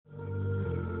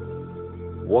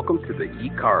Welcome to the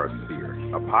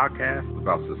eCarasphere, a podcast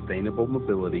about sustainable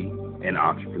mobility and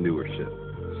entrepreneurship,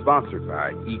 sponsored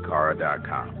by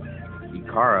eCara.com.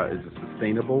 eCara is a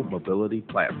sustainable mobility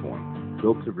platform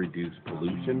built to reduce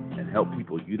pollution and help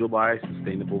people utilize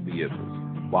sustainable vehicles.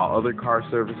 While other car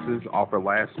services offer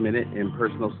last-minute and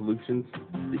personal solutions,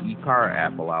 the eCara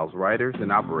app allows riders and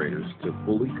operators to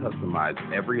fully customize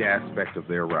every aspect of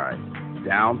their ride,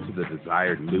 down to the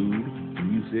desired mood,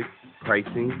 music,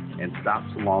 pricing, and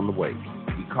stops along the way.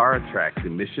 eCara tracks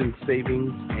emission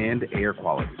savings and air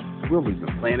quality. We'll even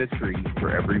plant a tree for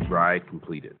every ride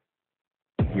completed.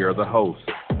 Here are the hosts,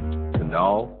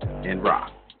 Kunal and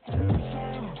Rock.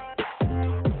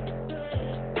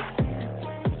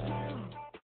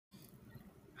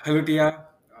 Hello, Teia.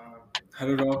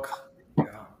 Hello, Rock.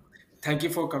 Thank you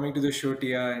for coming to the show,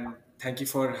 Teia, and thank you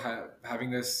for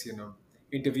having us,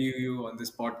 interview you on this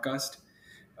podcast.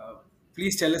 Uh,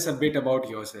 Please tell us a bit about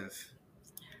yourself.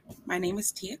 My name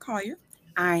is Teia Collier.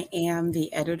 I am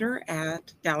the editor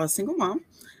at Dallas Single Mom.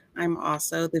 I'm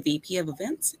also the VP of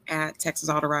events at Texas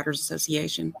Auto Writers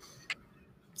Association.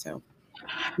 So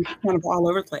I'm kind of all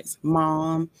over the place.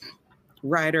 Mom,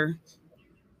 writer,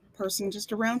 person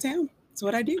just around town. That's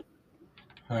what I do.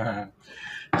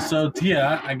 So,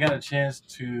 Tia, I got a chance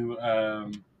to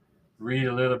read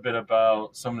a little bit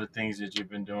about some of the things that you've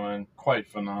been doing. Quite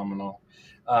phenomenal.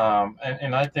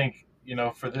 And I think,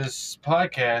 for this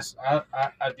podcast,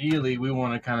 ideally, we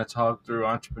want to kind of talk through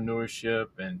entrepreneurship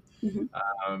and, Mhm.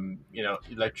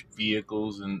 electric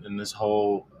vehicles and this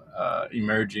whole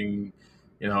emerging,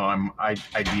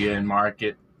 idea and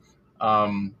market.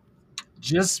 Um,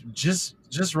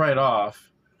 just right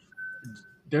off,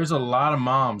 there's a lot of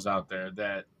moms out there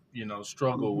that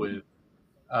struggle with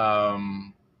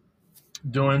um,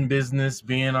 doing business,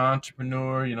 being an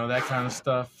entrepreneur, that kind of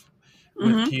stuff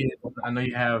with Mhm. kids. I know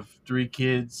you have 3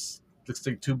 kids. Looks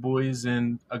like 2 boys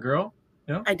and a girl.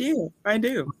 I do.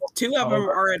 Two of Oh, them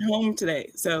are at home today.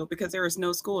 So because there is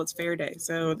no school, it's fair day.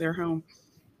 So they're home.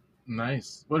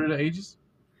 nice. What are the ages?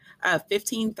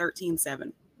 15, 13,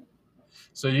 7.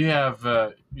 So you have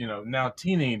now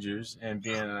teenagers and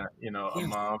being a Yes.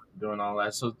 mom, doing all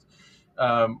that. So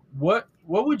what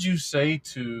would you say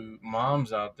to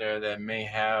moms out there that may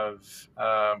have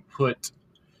put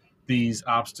these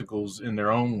obstacles in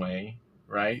their own way,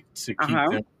 right, to keep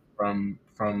Uh-huh. them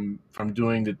from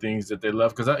doing the things that they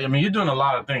love? Because I mean, you're doing a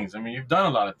lot of things. I mean, you've done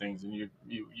a lot of things, and you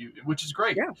which is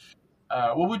great.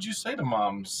 Yeah. What would you say to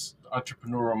moms,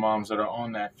 entrepreneurial moms that are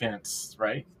on that fence,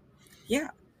 right? Yeah.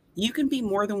 You can be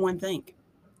more than one thing.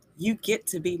 You get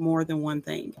to be more than one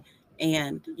thing.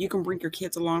 And you can bring your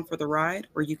kids along for the ride,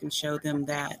 or you can show them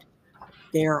that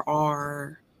there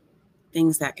are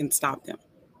things that can stop them.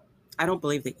 I don't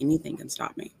believe that anything can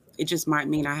stop me. It just might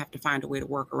mean I have to find a way to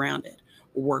work around it,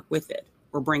 or work with it,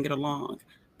 or bring it along.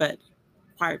 But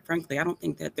quite frankly, I don't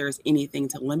think that there's anything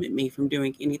to limit me from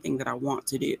doing anything that I want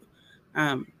to do.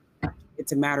 Um,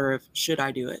 it's a matter of should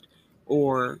I do it,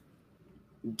 or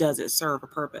does it serve a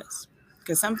purpose?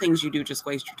 Because some things you do just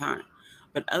waste your time,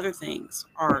 but other things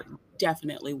are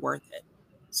definitely worth it.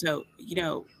 So,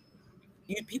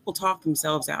 people talk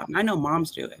themselves out, and I know moms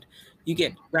do it. You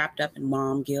get wrapped up in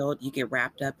mom guilt. You get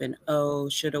wrapped up in, oh,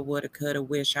 shoulda, woulda, coulda,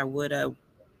 wish I woulda,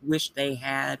 wish they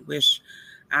had, wish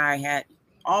I had,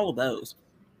 all of those.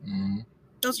 Mhm.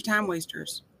 Those are time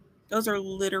wasters. Those are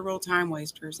literal time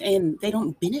wasters, and they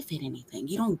don't benefit anything.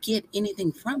 You don't get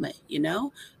anything from it,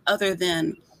 other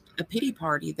than a pity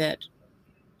party that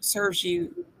serves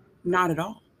you not at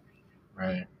all.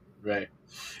 Right, right.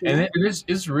 You And know?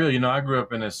 it's real. I grew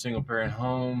up in a single parent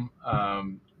home.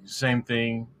 Same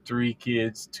thing, 3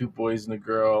 kids, 2 boys and a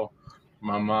girl.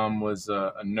 My mom was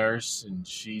a nurse, and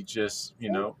she just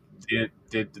did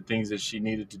the things that she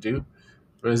needed to do.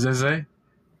 What does that say?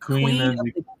 Queen Queen of of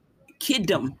the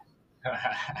kiddom.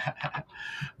 the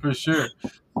for sure.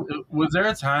 Was there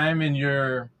a time in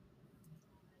your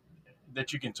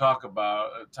that you can talk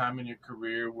about a time in your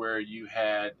career where you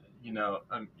had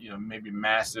maybe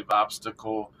massive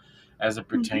obstacle as it Mhm.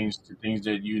 pertains to things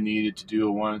that you needed to do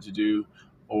or wanted to do,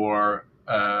 or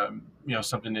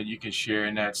something that you can share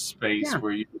in that space Yeah,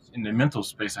 where you in the mental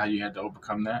space, how you had to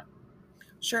overcome that?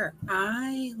 sure.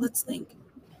 Let's think.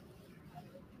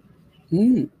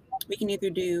 Hmm. We can either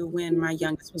do when my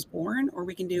youngest was born, or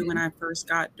we can do when I first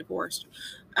got divorced.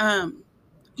 Um,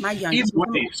 my Either youngest was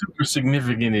way, super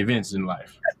significant events in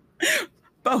life.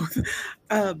 both,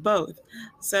 both.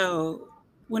 So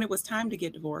when it was time to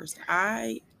get divorced,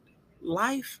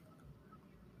 life,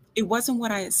 it wasn't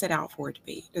what I had set out for it to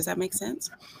be. Does that make sense?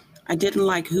 I didn't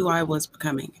like who I was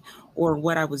becoming or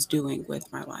what I was doing with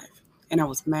my life. And I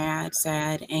was mad,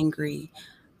 sad, angry.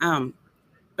 Um,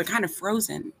 but kind of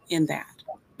frozen in that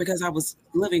because I was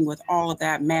living with all of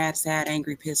that mad, sad,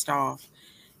 angry, pissed off,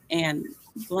 and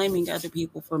blaming other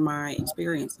people for my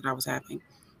experience that I was having,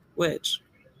 which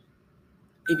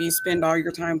if you spend all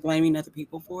your time blaming other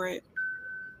people for it,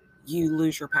 you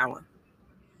lose your power.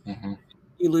 Mm-hmm.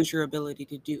 You lose your ability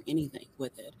to do anything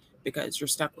with it because you're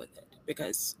stuck with it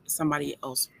because somebody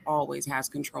else always has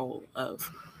control of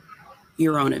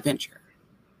your own adventure.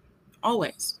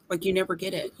 Always. Like you never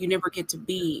get it. You never get to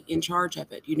be in charge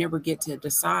of it. You never get to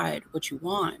decide what you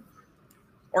want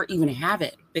or even have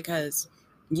it because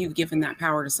you've given that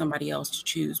power to somebody else to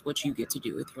choose what you get to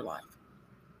do with your life.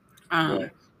 Right.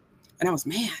 And I was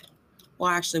mad. Well,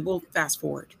 actually, we'll fast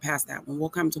forward past that one. We'll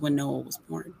come to when Noah was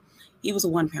born. He was a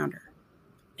 1-pounder.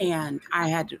 And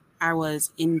I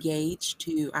was engaged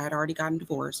to, I had already gotten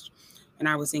divorced, and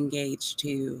I was engaged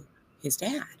to his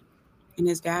dad. And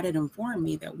his dad had informed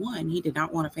me that 1, he did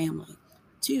not want a family.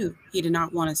 2, he did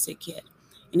not want a sick kid.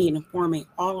 And he had informed me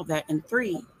all of that. And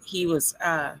 3, he was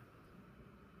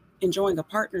enjoying a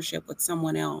partnership with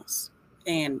someone else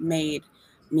and made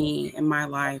me and my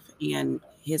life and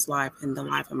his life and the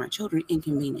life of my children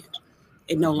inconvenient.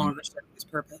 It no longer served his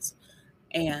purpose.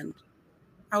 And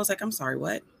I was like, I'm sorry,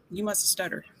 what? You must have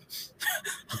stuttered.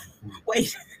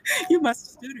 Wait, you must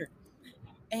have stuttered.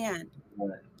 And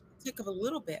it took a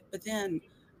little bit, but then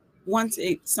once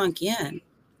it sunk in,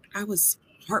 I was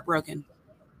heartbroken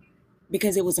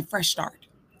because it was a fresh start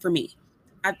for me.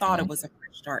 I thought it was a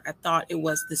fresh start. I thought it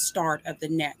was the start of the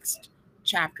next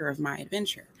chapter of my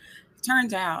adventure.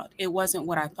 Turns out it wasn't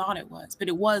what I thought it was, but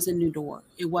it was a new door.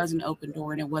 It was an open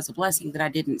door, and it was a blessing that I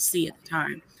didn't see at the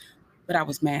time. But I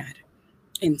was mad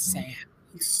and sad,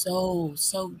 and so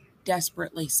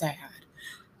desperately sad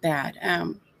that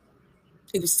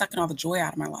it was sucking all the joy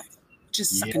out of my life,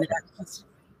 just sucking it out.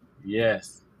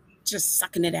 Yes. Just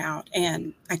sucking it out.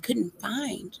 And I couldn't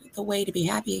find the way to be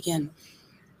happy again.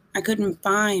 I couldn't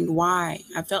find why.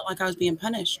 I felt like I was being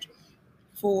punished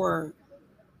for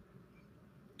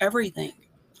everything.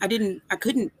 I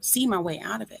couldn't see my way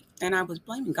out of it. And I was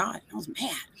blaming God. I was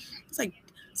mad. It's like,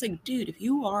 dude, if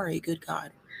you are a good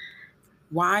God,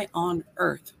 why on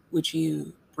earth would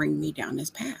you bring me down this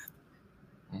path?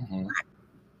 Mm-hmm.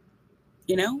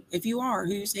 You know, if you are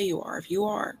who you say you are, if you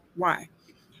are, why?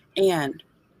 And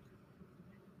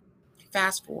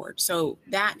fast forward. So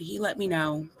that he let me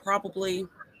know probably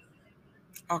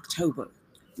October.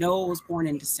 Noah was born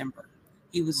in December.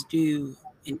 He was due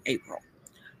in April.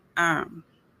 And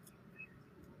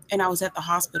I was at the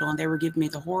hospital and they were giving me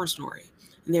the horror story.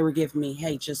 And they were giving me,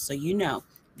 hey, just so you know,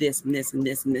 this and this and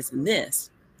this and this and this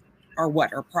are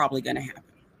what are probably going to happen.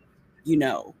 You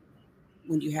know,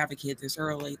 when you have a kid this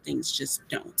early, things just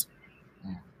don't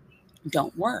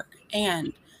work.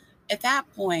 And at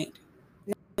that point,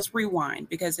 let's rewind,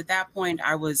 because at that point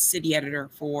I was city editor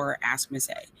for Ask Miss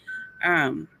A.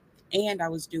 And I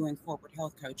was doing corporate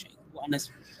health coaching, wellness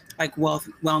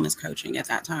coaching at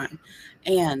that time.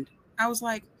 And I was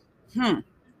like,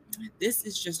 this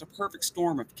is just a perfect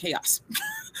storm of chaos.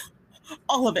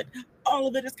 all of it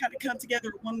has kind of come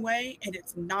together one way, and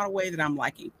it's not a way that I'm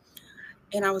liking.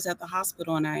 And I was at the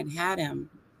hospital and I had him,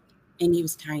 and he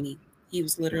was tiny. He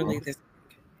was literally this,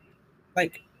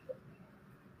 like,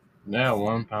 yeah,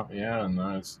 1 pound. Yeah,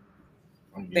 nice.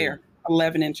 There,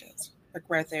 11 inches, like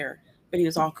right there. But he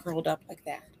was all curled up like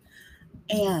that.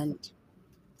 And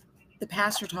the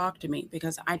pastor talked to me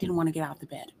because I didn't want to get out of the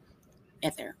bed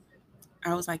at there.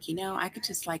 I was like, I could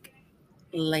just like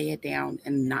lay it down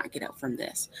and not get up from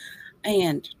this.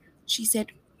 And she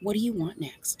said, what do you want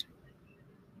next?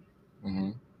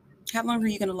 Mm-hmm. How long are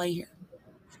you going to lay here?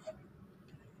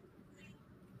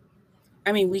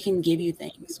 I mean, we can give you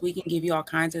things. We can give you all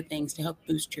kinds of things to help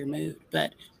boost your mood.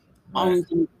 But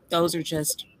those are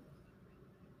just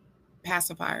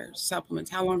pacifiers,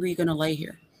 supplements. How long are you going to lay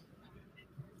here?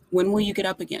 When will you get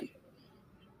up again?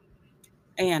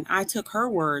 And I took her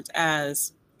words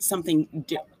as something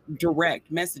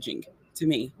direct messaging to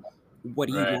me. What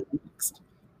do you want next?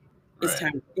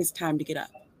 It's time to get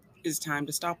up. It's time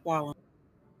to stop wallowing.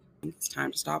 It's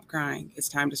time to stop crying. It's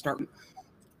time to start,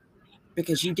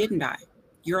 because you didn't die.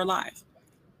 You're alive.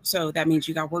 So that means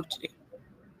you got work to do.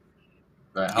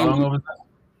 Right. How long was that?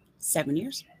 7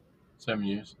 years. 7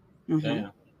 years. Mm-hmm. Yeah.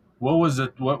 What was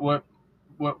it? What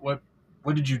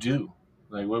did you do?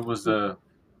 Like, what was the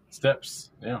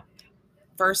steps? Yeah.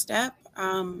 First step,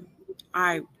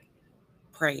 I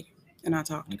prayed and I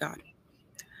talked to God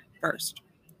first.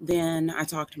 Then I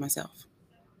talked to myself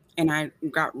and I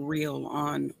got real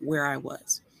on where I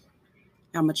was,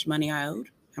 how much money I owed,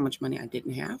 how much money I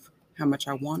didn't have, how much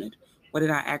I wanted, what did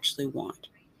I actually want.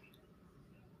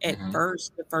 At Mhm.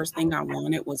 first, the first thing I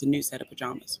wanted was a new set of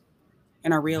pajamas.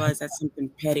 And I realized that's something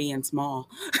petty and small,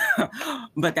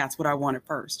 but that's what I wanted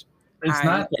first. It's I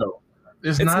not though.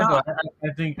 It's It's not though. not.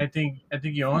 I think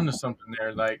you're onto something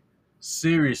there. Like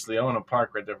seriously, I want to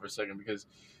park right there for a second because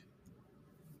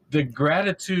the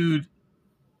gratitude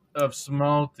of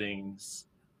small things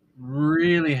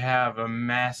really have a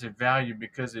massive value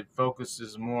because it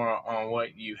focuses more on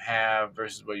what you have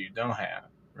versus what you don't have,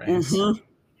 right? So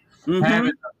Mhm. having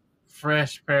Mhm. a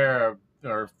fresh pair of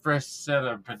or fresh set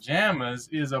of pajamas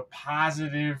is a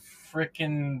positive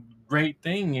freaking great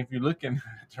thing if you're looking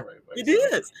at it the right way. It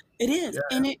So is. It is.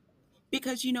 yeah. And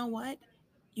because you know what?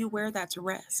 You wear that to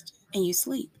rest and you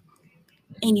sleep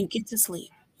and you get to sleep.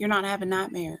 You're not having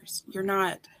nightmares. You're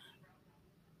not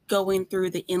going through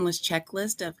the endless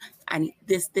checklist of I need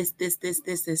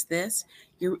this.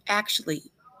 You're actually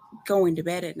going to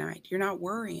bed at night. You're not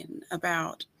worrying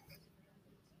about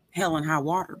hell and high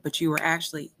water, but you were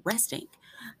actually resting.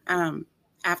 Um,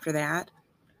 After that,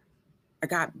 I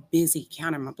got busy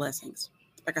counting my blessings.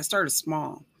 Like I started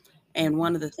small. And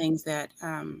one of the things that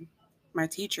my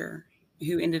teacher,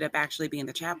 who ended up actually being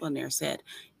the chaplain there, said,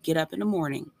 get up in the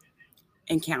morning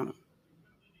and count them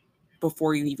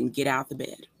before you even get out the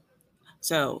bed.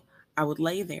 So I would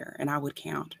lay there and I would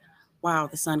count. Wow,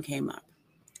 the sun came up.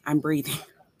 I'm breathing.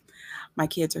 My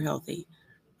kids are healthy.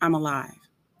 I'm alive.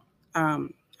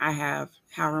 I have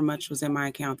however much was in my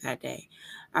account that day.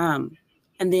 Um,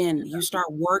 and then you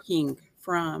start working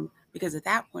from, because at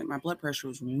that point my blood pressure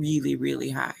was really,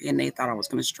 really high and they thought I was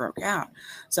going to stroke out.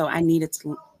 So I needed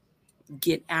to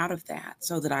get out of that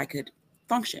so that I could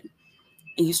function.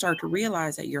 And you start to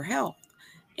realize that your health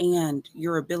and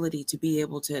your ability to be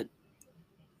able to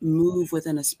move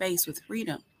within a space with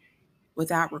freedom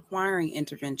without requiring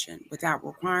intervention, without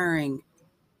requiring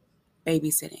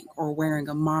babysitting or wearing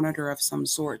a monitor of some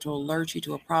sort to alert you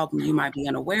to a problem you might be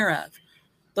unaware of.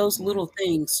 Those little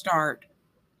things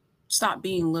stop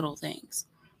being little things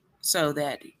so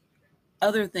that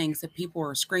other things that people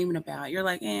are screaming about, you're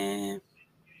like,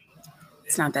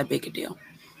 it's not that big a deal.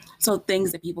 So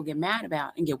things that people get mad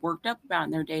about and get worked up about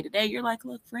in their day to day, you're like,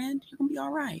 look, friend, you're gonna be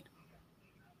all right.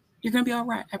 You're gonna be all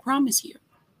right. I promise you.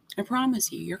 I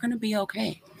promise you, you're gonna be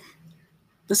okay.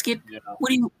 Let's get Yeah. what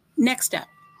do you next step?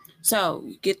 So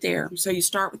you get there. So you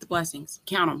start with the blessings,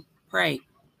 count them, pray,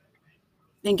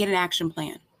 then get an action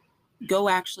plan. Go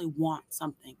actually want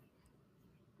something.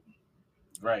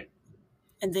 Right.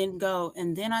 And then go.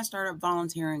 And then I started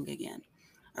volunteering again.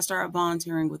 I started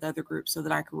volunteering with other groups so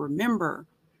that I could remember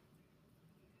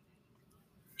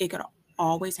it could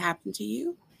always happen to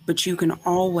you, but you can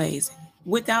always,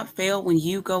 without fail, when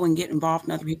you go and get involved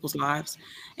in other people's lives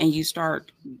and you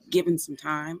start giving some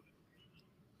time,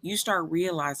 you start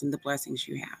realizing the blessings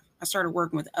you have. I started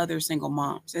working with other single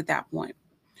moms at that point.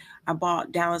 I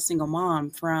bought Dallas Single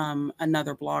Mom from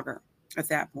another blogger at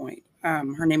that point.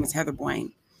 Her name is Heather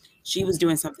Blaine. She was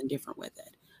doing something different with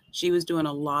it. She was doing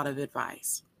a lot of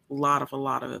advice, a lot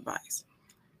of advice.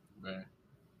 Right.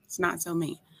 It's not so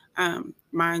me.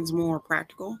 Mine's more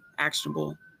practical,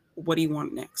 actionable. What do you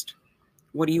want next?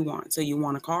 What do you want? So you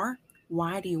want a car?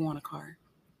 Why do you want a car?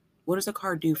 What does a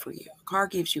car do for you? A car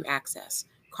gives you access.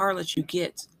 A car lets you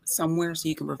get somewhere so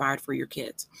you can provide for your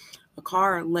kids. A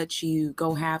car lets you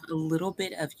go have a little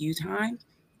bit of you time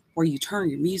where you turn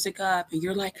your music up and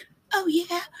you're like, oh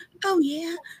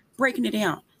yeah, breaking it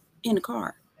down in a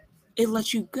car. It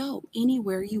lets you go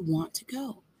anywhere you want to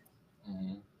go.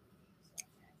 Mhm.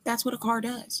 That's what a car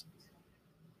does.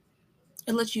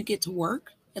 It lets you get to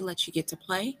work. It lets you get to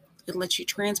play. It lets you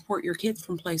transport your kids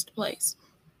from place to place.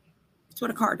 That's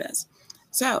what a car does.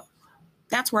 So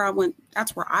that's where I went.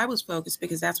 That's where I was focused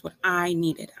because that's what I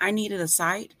needed. I needed a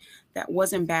site that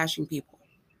wasn't bashing people,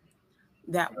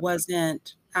 that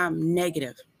wasn't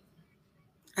negative.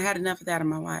 I had enough of that in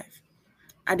my life.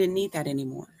 I didn't need that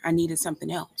anymore. I needed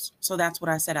something else. So that's what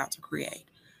I set out to create.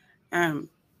 Um,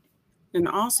 and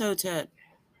also to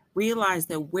realize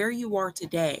that where you are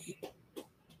today,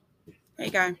 hey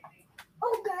guy,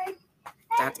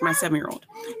 that's my 7-year-old.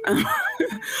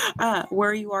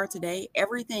 Where you are today,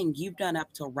 everything you've done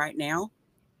up till right now,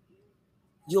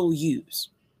 you'll use.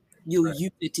 You'll Right.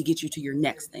 use it to get you to your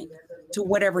next thing, to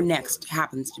whatever next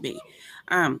happens to be.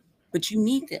 But you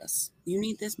need this. You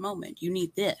need this moment. You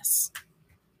need this.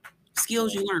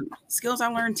 Skills you learn. Skills I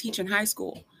learned teaching high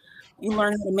school. You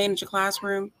learn how to manage a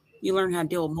classroom. You learn how to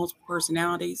deal with multiple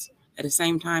personalities at the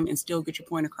same time and still get your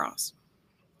point across.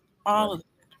 All Right. of it.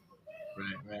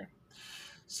 Right. Right.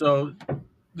 So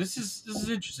this is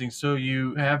interesting. So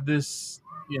you have this,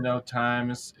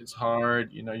 time. It's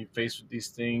hard. You're faced with these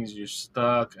things. You're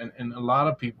stuck, and a lot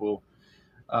of people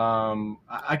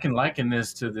I can liken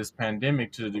this to this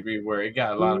pandemic to the degree where it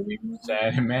got a lot of people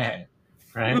sad and mad,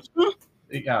 right?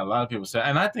 It got a lot of people sad,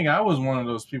 and I think I was one of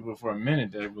those people for a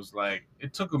minute that it was like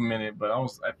it took a minute, but I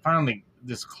finally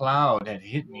this cloud had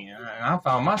hit me, and I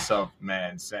found myself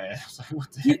mad and sad. I was like,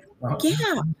 what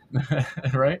the Yeah,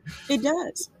 heck, right? it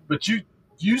does. But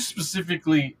you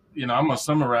specifically, I'm gonna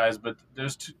summarize, but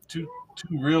there's two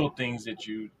real things that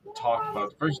you talked about.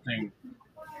 The first thing,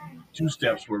 two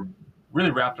steps were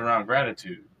really wrapped around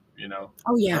gratitude,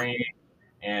 Oh yeah. praying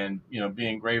and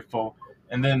being grateful,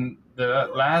 and then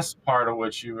the last part of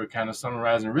what you were kind of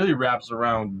summarizing really wraps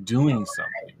around doing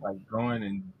something, like going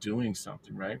and doing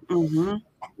something, right? Mm-hmm.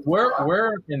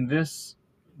 Where in this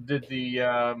did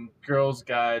the Girls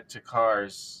Guide to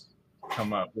Cars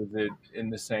come up? Was it in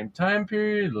the same time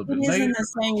period, a little bit It is in later?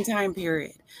 the same time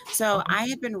period. So I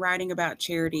had been writing about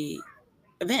charity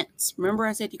events. Remember,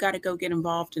 I said you got to go get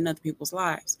involved in other people's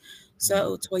lives.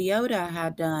 So Toyota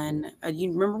had done.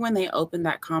 You remember when they opened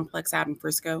that complex out in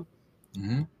Frisco?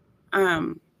 Mm-hmm.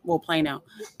 Well, Plano,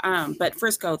 but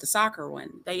Frisco, the soccer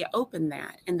one. They opened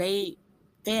that, and they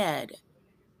fed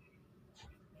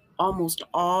almost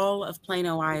all of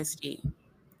Plano ISD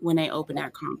when they opened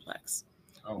that complex.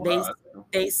 Oh They wow, that's cool.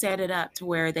 they set it up to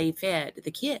where they fed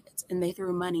the kids and they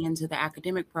threw money into the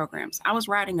academic programs. I was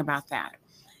writing about that,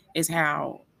 is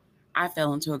how I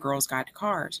fell into a Girls Guide to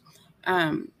Cars.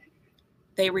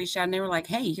 They reached out and they were like,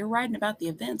 "Hey, you're writing about the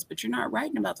events, but you're not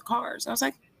writing about the cars." I was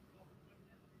like,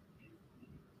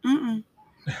 "Mm-mm."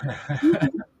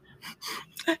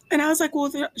 And I was like,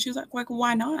 "Well," she was like,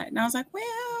 "Why not?" And I was like, "Well,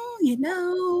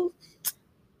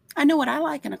 I know what I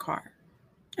like in a car.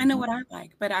 I know what I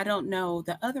like, but I don't know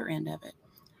the other end of it."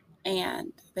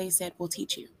 And they said, "We'll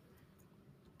teach you.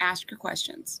 Ask your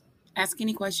questions. Ask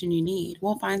any question you need.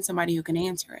 We'll find somebody who can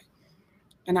answer it."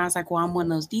 And I was like, "Well, I'm one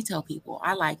of those detail people.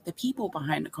 I like the people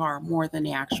behind the car more than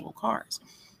the actual cars."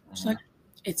 She's like,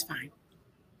 "It's fine.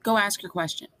 Go ask your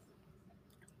question."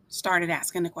 Started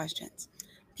asking the questions.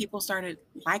 People started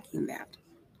liking that,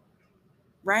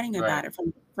 writing about it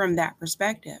from that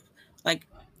perspective. Like,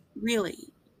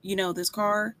 really, this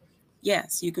car,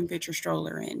 yes, you can fit your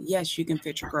stroller in. Yes, you can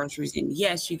fit your groceries in.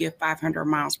 Yes, you get 500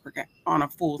 miles on a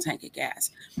full tank of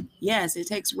gas. Yes, it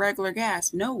takes regular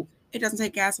gas. No, it doesn't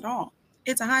take gas at all.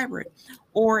 It's a hybrid,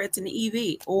 or it's an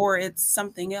EV, or it's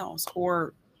something else,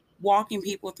 or walking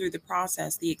people through the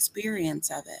process, the experience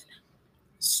of it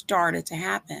started to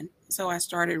happen. So I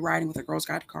started riding with the Girls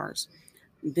Guide to Cars.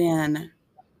 Then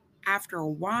after a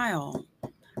while,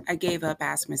 I gave up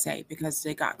Ask Miss A because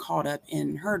they got caught up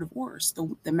in her divorce.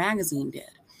 The magazine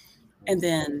did. And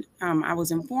then I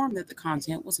was informed that the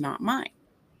content was not mine,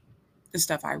 the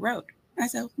stuff I wrote. I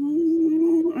said, "What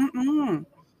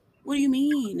do you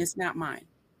mean it's not mine?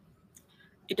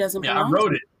 It doesn't Yeah, I belong to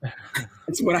wrote me." it.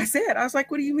 That's what I said. I was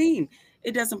like, "What do you mean?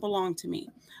 It doesn't belong to me."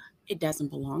 It doesn't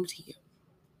belong to you.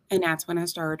 And that's when I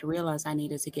started to realize I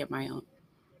needed to get my own,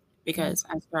 because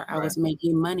I was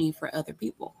making money for other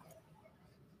people.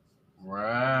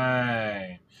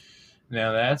 Right.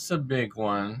 Now that's a big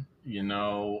one.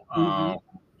 Mm-hmm.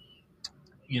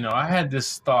 I had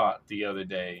this thought the other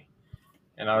day,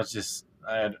 and I was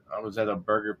at a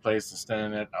burger place and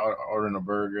standing at ordering a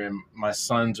burger, and my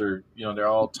sons are they're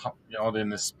all in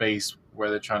this space where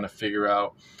they're trying to figure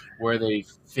out where they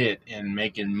fit in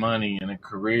making money and a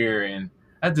career, and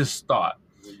I had this thought,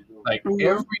 like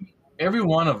Mm-hmm. every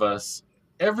one of us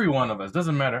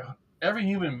doesn't matter, every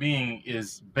human being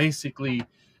is basically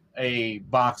a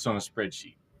box on a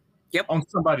spreadsheet, Yep. on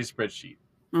somebody's spreadsheet,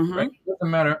 Mm-hmm. right? It doesn't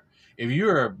matter if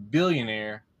you're a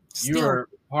billionaire, Still. you're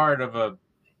part of a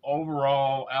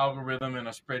overall algorithm in a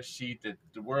spreadsheet that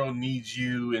the world needs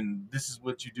you, and this is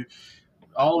what you do,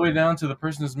 all the way down to the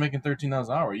person that's making $13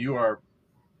 an hour. You are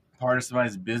part of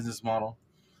somebody's business model.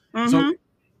 So, Mm-hmm.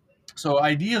 so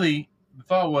ideally, the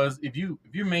thought was if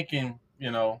you're making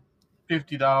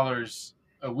 $50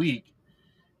 a week,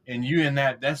 and you in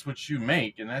that's what you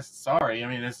make, and that's sorry, I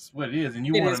mean that's what it is, and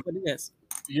you It want is to what it is.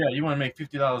 you want to make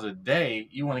 $50 a day,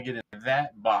 you want to get in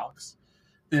that box,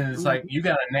 then it's like Mm-hmm. you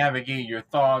got to navigate your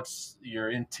thoughts, your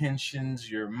intentions,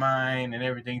 your mind, and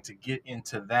everything to get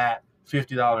into that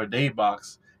 $50 a day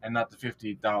box and not the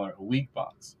 $50 a week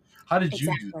box. How did you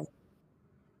do Exactly.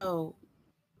 So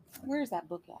where's that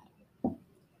book at?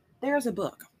 There's a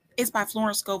book. It's by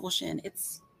Florence Scovel Shinn.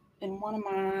 It's in one of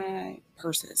my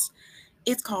purses.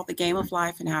 It's called The Game of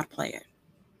Life and How to Play It.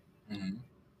 that? Mm-hmm.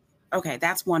 Okay,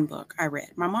 that's one book I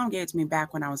read. My mom gave it to me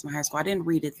back when I was in high school. I didn't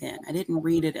read it then. I didn't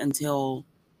read it until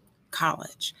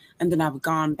college. And then I've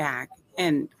gone back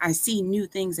and I see new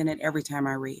things in it every time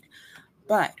I read.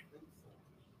 But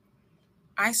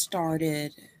I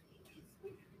started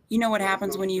You know what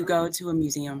happens when you go to a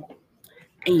museum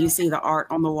and you see the art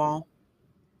on the wall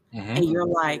and you're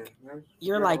like,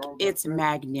 it's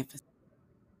magnificent,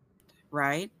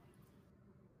 right?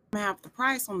 Have the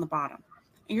price on the bottom.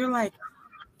 And you're like,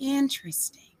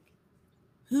 interesting.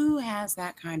 Who has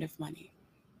that kind of money?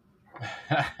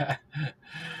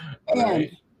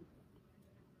 Right.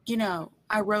 And,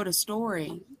 I wrote a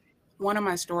story. One of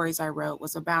my stories I wrote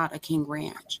was about a king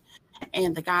ranch.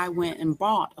 And the guy went and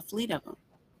bought a fleet of them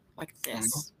like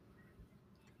this.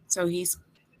 So he's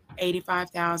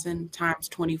 85,000 times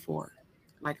 24,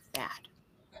 like that.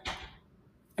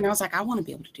 And I was like, I want to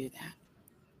be able to do that.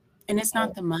 And it's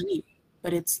not the money,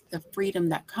 but it's the freedom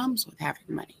that comes with having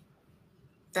money.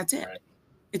 That's it. Right.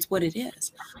 It's what it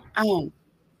is.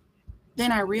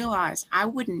 Then I realized I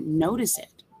wouldn't notice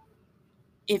it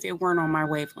if it weren't on my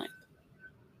wavelength.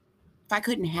 If I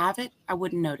couldn't have it, I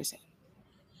wouldn't notice it.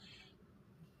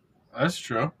 That's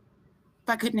true. If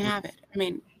I couldn't have it,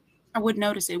 I wouldn't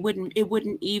notice it. It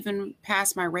wouldn't even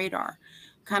pass my radar.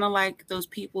 Kind of like those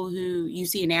people who you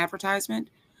see an advertisement,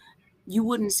 you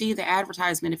wouldn't see the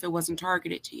advertisement if it wasn't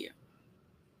targeted to you.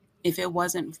 If it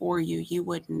wasn't for you, you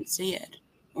wouldn't see it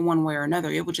in one way or another.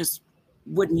 It would just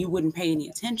you wouldn't pay any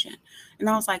attention. And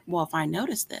I was like, well, if I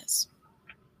notice this,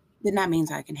 then that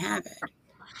means I can have it.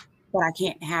 But I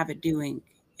can't have it doing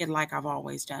it like I've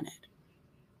always done it.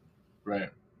 Right.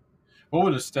 What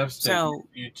were the steps that So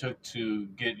you took to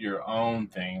get your own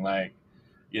thing? Like,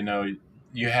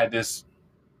 you had this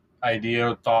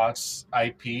idea, thoughts,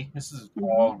 IP. This is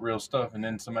all real stuff, and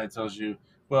then somebody tells you,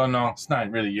 "Well, no, it's not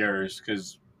really yours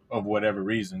because of whatever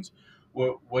reasons."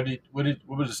 What were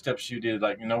the steps you did?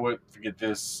 Like, you know what? Forget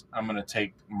this. I'm gonna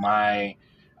take my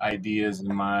ideas and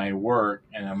my work,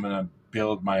 and I'm gonna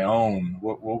build my own.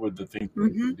 What were the things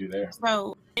you do there?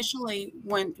 So initially,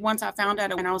 once I found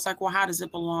out, and I was like, well, how does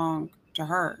it belong to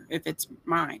her if it's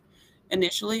mine?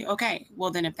 Initially, okay,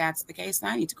 well then if that's the case, then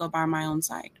I need to go buy my own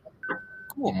site.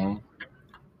 Cool.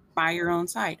 Buy your own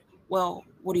site. Well,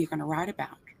 what are you going to write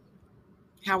about?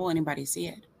 How will anybody see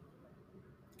it?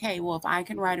 Okay, well, if I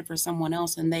can write it for someone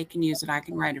else and they can use it, I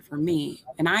can write it for me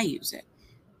and I use it.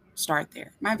 Start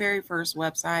there. My very first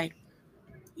website,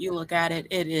 you look at it,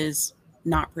 it is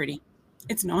not pretty.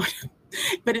 It's not,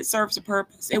 but it serves a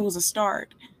purpose. It was a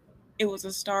start. It was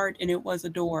a start and it was a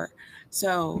door.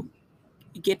 So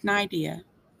you get an idea,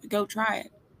 go try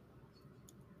it.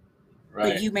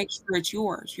 Right. But you make sure it's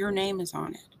yours. Your name is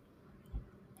on it.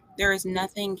 There is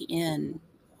nothing in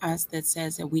us that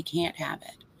says that we can't have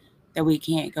it, that we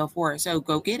can't go for it. So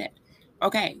go get it.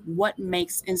 Okay,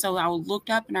 and so I looked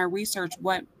up and I researched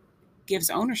what gives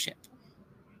ownership.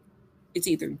 It's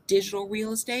either digital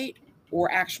real estate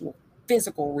or actual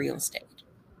physical real estate.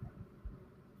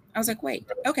 I was like, wait,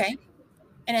 okay.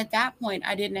 And at that point,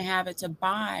 I didn't have it to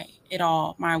buy it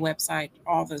all, my website,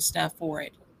 all the stuff for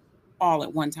it, all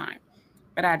at one time.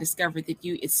 But I discovered that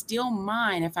it's still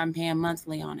mine if I'm paying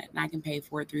monthly on it, and I can pay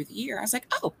for it through the year. I was like,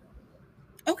 oh,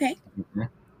 okay.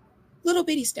 Little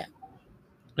bitty step.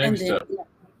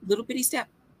 Little bitty step.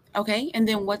 Okay. And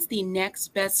then what's the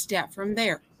next best step from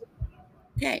there?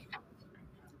 Okay.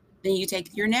 Then you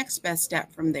take your next best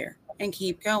step from there and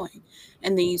keep going.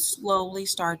 And then you slowly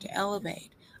start to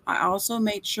elevate. I also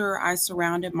made sure I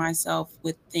surrounded myself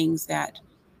with things that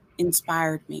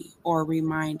inspired me or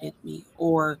reminded me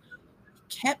or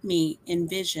kept me in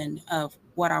vision of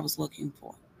what I was looking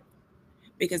for.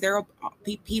 Because there are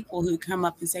people who come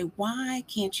up and say, why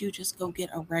can't you just go get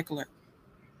a regular?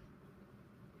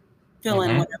 Fill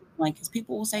in whatever blankets.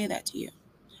 People will say that to you.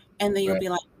 And then you'll be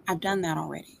like, I've done that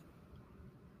already.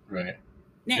 Right.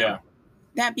 Now,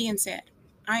 that being said,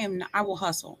 I will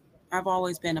hustle. I've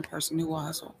always been a person who will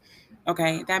hustle.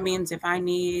 Okay. That means if I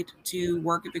need to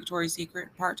work at Victoria's Secret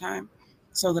part-time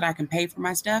so that I can pay for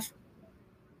my stuff,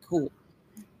 cool.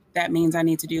 That means I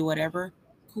need to do whatever,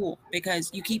 cool. Because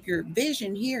you keep your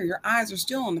vision here, your eyes are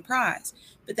still on the prize.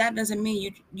 But that doesn't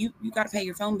mean you got to pay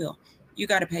your phone bill. You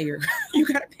got to pay you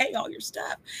got to pay all your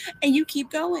stuff. And you keep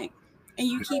going and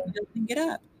you keep building it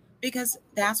up because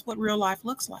that's what real life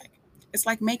looks like. It's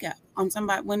like makeup on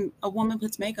somebody. When a woman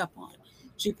puts makeup on,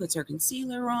 she puts her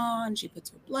concealer on, she puts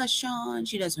her blush on,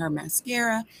 she does her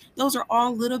mascara. Those are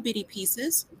all little bitty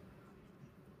pieces.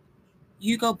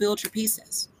 You go build your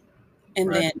pieces.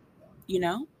 And then,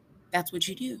 that's what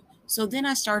you do. So then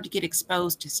I started to get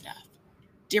exposed to stuff,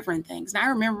 different things. And I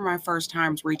remember my first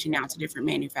times reaching out to different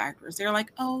manufacturers. They're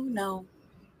like, oh, no.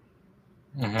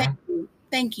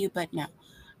 Thank you, but no.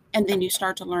 And then you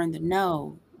start to learn that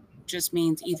no just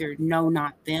means either no,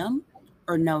 not them,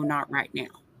 or no, not right now.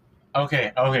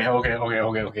 Okay. A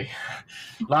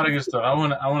lot of good stuff. I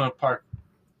want to park.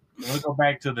 Let's go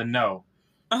back to the no.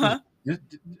 Uh-huh.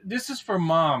 This is for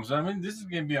moms. I mean, this is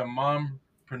gonna be a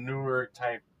mompreneur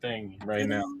type thing right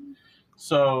now.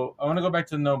 So I want to go back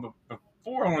to no, but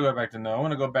before I want to go back to no, I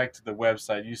want to go back to the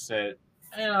website. You said,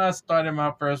 I started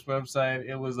my first website.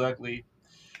 It was ugly.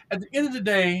 At the end of the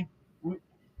day,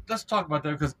 let's talk about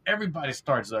that because everybody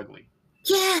starts ugly.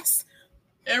 Yes.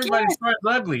 Everybody Yes. starts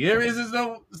ugly. There's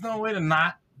no way to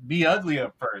not be ugly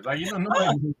at first. Like nobody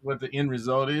knows what the end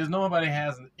result is. Nobody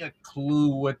has a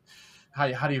clue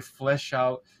how do you flesh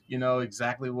out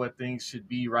exactly what things should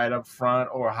be right up front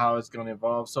or how it's going to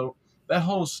evolve. So that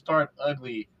whole start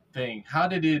ugly thing, how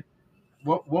did it?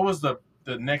 What was the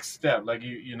next step? Like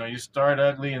you start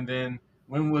ugly, and then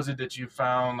when was it that you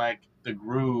found like the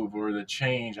groove or the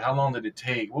change? How long did it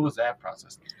take? What was that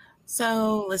process?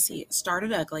 So let's see. It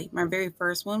started ugly. My very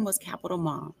first one was Capital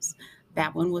Moms.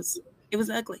 That one was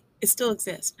ugly. It still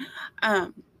exists.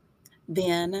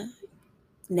 Then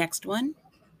next one,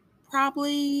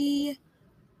 probably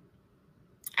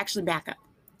actually back up.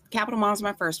 Capital Moms,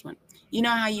 my first one. You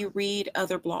know how you read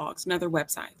other blogs and other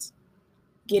websites,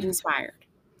 get inspired,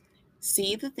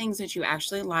 see the things that you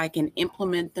actually like and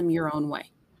implement them your own way.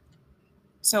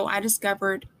 So I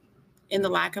discovered, in the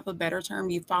lack of a better term,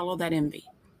 you follow that envy.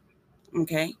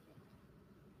 Okay.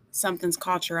 Something's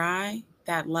caught your eye,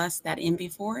 that lust, that envy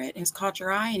for it has caught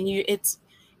your eye, and it's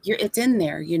in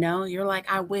there, you're like,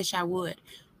 I wish I would.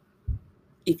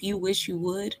 If you wish you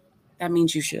would, that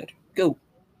means you should go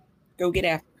get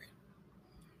after it.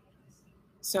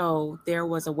 So there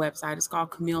was a website, it's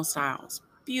called Camille Styles,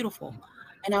 beautiful.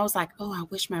 And I was like, oh, I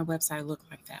wish my website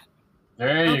looked like that.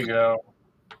 There you go.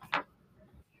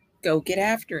 Go get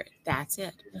after it. That's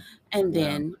it. And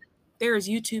then there is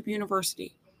YouTube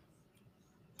University.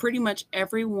 Pretty much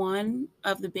every one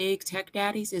of the big tech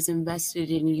daddies is invested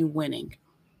in you winning.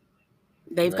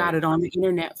 They've got it on the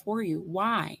internet for you.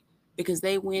 Why? Because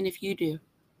they win if you do.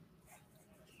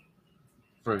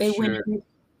 For sure. Win.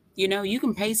 You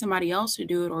can pay somebody else to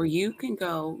do it, or you can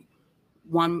go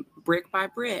one brick by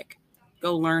brick,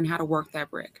 go learn how to work that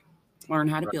brick, learn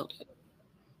how to build it.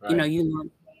 Right. You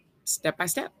learn step by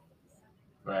step.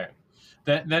 Right.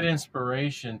 That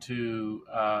inspiration to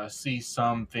see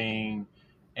something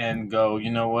and go,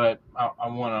 you know what, I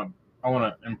want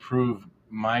to improve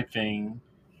my thing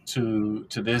to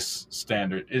this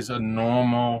standard is a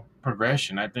normal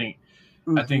progression. I think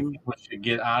people should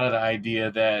get out of the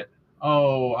idea that,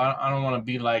 I don't want to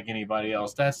be like anybody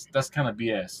else. That's kind of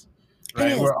BS.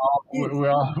 Right? We're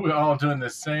all doing the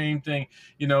same thing.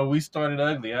 We started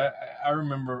ugly. I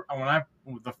remember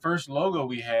when the first logo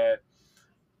we had,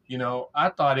 I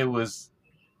thought it was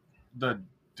the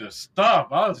stuff.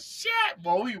 Oh shit,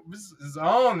 boy, this is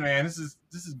on, man. This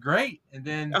is great. And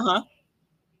then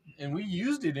and we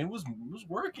used it, and it was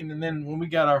working. And then when we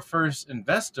got our first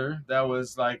investor, that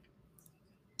was like,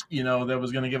 that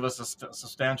was going to give us a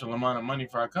substantial amount of money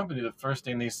for our company. The first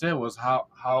thing they said was,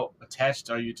 how attached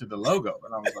are you to the logo?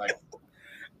 And I was like,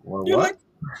 well, what?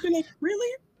 You're like,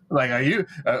 really? Like,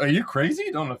 are you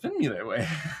crazy? Don't offend me that way.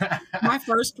 My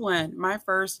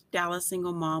first Dallas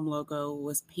Single Mom logo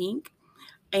was pink,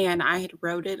 and I had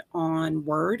wrote it on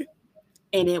Word,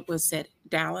 and it was said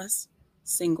Dallas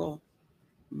Single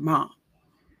Mom.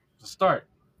 Start.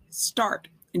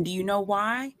 And do you know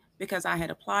why? Because I had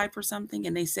applied for something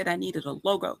and they said I needed a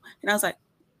logo. And I was like,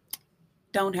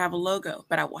 don't have a logo,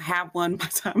 but I will have one by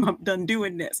the time I'm done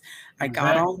doing this. I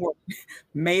got on board,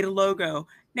 made a logo.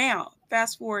 Now,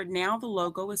 fast forward, now the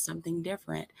logo is something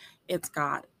different. It's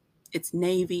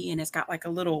navy, and it's got like a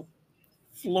little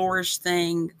flourish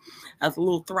thing of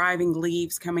little thriving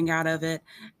leaves coming out of it.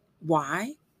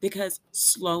 Why? Because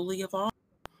slowly evolving,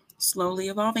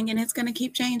 and it's going to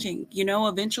keep changing.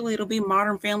 Eventually it'll be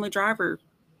Modern Family Driver.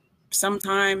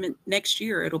 Sometime next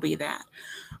year it'll be that.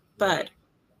 But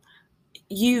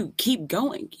you keep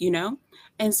going,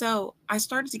 And so I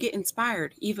started to get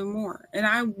inspired even more. And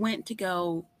I went to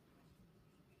go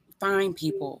find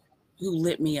people who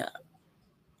lit me up,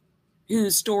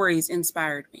 whose stories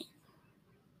inspired me,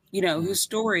 whose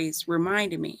stories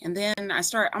reminded me. And then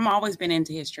I'm always been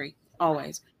into history,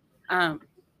 always. I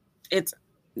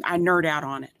nerd out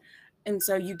on it. And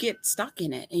so you get stuck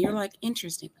in it and you're like,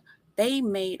 interesting. They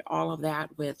made all of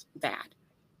that with that.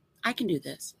 I can do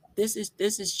this. This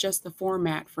is just the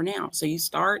format for now. So you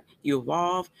start, you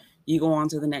evolve, you go on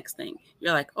to the next thing.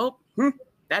 You're like, oh,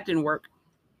 that didn't work.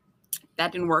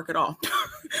 That didn't work at all.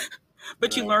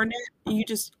 But you learn it, and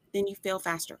then you fail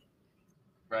faster.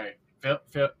 Right.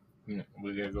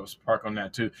 We gotta go park on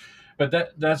that too.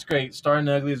 But that's great. Starting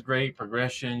ugly is great.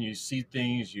 Progression. You see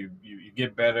things. You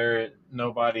get better.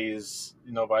 Nobody's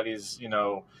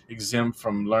exempt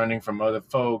from learning from other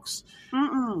folks.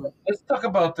 Mm-mm. Let's talk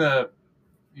about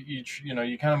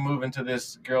you kind of move into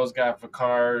this Girls Guide for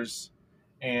Cars,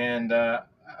 and I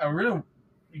really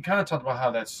you kind of talked about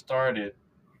how that started,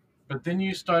 but then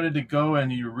you started to go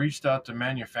and you reached out to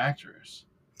manufacturers,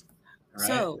 right?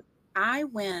 So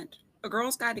a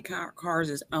Girls Guide to Cars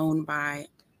is owned by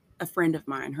a friend of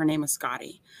mine. Her name is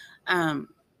Scotty. Um,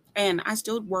 and I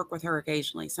still work with her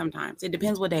occasionally sometimes. It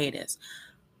depends what day it is.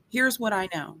 Here's what I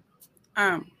know.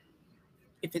 Um,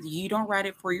 if you don't write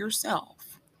it for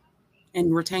yourself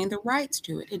and retain the rights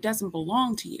to it, it doesn't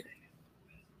belong to you.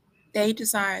 They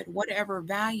decide whatever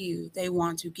value they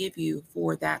want to give you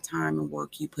for that time and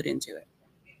work you put into it.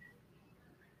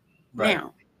 Right.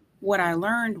 Now, what I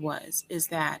learned is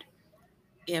that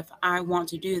if I want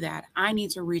to do that, I need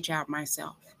to reach out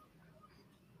myself.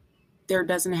 There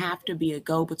doesn't have to be a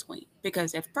go-between,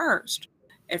 because at first,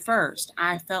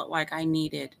 I felt like I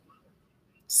needed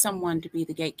someone to be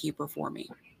the gatekeeper for me.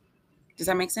 Does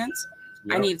that make sense?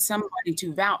 I Yep. need somebody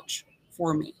to vouch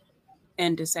for me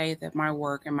and to say that my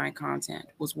work and my content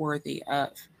was worthy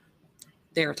of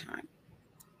their time,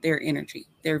 their energy,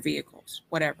 their vehicles,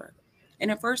 whatever.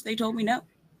 And at first they told me no.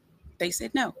 They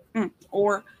said no.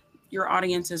 Or your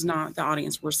audience is not the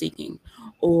audience we're seeking,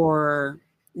 or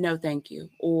no thank you,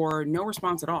 or no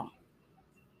response at all.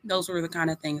 Those were the kind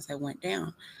of things that went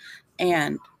down.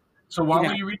 And So you why were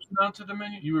know, you reaching out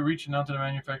to You were reaching out to the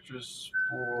manufacturers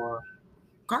for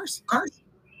cars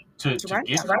to to write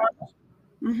get about. cars,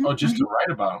 Mm-hmm. or just to write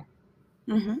about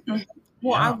Mm-hmm.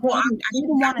 Well, them? I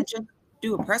didn't want to just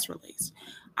do a press release.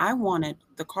 I wanted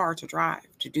the car to drive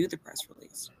to do the press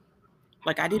release.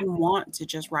 Like, I didn't want to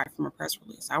just write from a press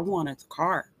release. I wanted the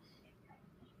car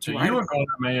So to write you were about. going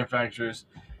to manufacturers,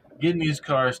 getting these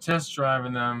cars, test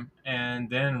driving them, and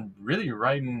then really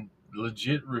writing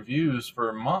legit reviews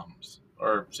for moms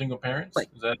or single parents. Like,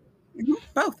 Is that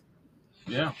both.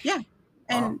 yeah? Yeah.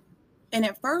 Wow. And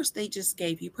at first they just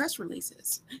gave you press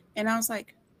releases. And I was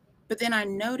like, but then I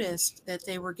noticed that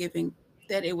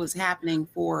that it was happening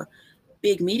for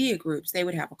big media groups. They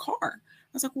would have a car. I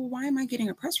was like, well, why am I getting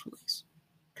a press release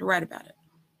to write about it?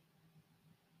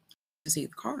 To see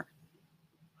the car,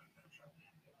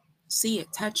 see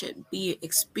it, touch it, be it,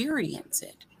 experience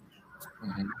it.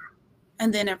 Mhm.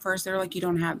 And then at first they're like, you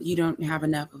don't have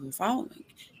enough of a following.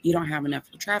 You don't have enough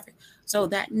of the traffic. So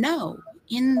that no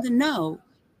in the no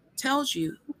tells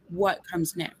you what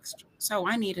comes next. So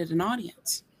I needed an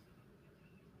audience.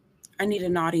 I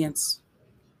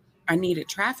needed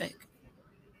traffic,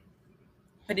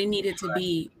 but it needed to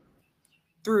be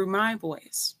through my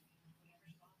voice.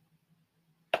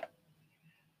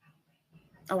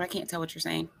 Oh, I can't tell what you're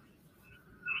saying.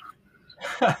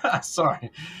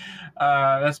 Sorry.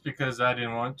 That's because I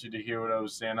didn't want you to hear what I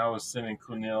was saying. I was sending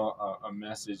Kunil a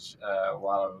message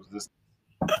while I was listening.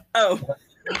 Oh,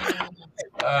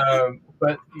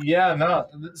 But yeah, no.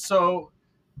 So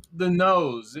the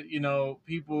no's,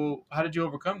 people. How did you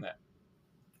overcome that?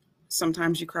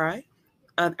 sometimes you cry.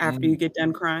 After you get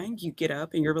done crying, you get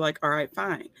up and you're like, all right,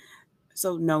 fine.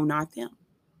 So no, not them.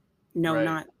 No,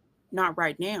 Right. not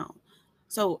right now.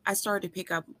 So I started to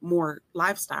pick up more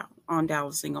lifestyle on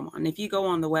Dallas Single Mom. And if you go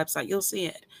on the website, you'll see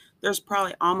it. There's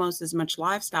probably almost as much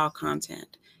lifestyle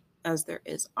content as there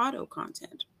is auto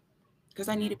content, because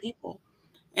I needed people.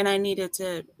 And I needed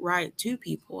to write to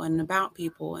people and about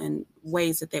people in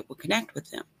ways that they would connect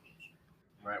with them.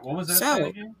 Right. What was that site So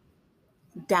again?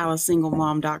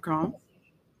 DallasSingleMom.com.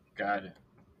 Got it.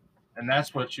 And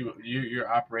that's what you're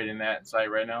operating that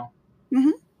site right now.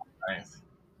 Mhm. Nice.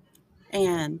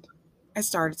 And I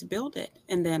started to build it.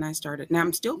 And then now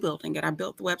I'm still building it. I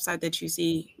built the website that you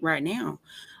see right now.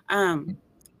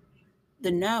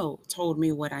 The no told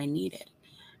me what I needed.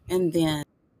 And then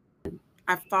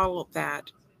I followed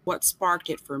that, what sparked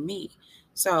it for me.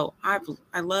 So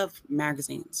I love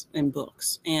magazines and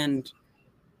books, and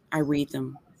I read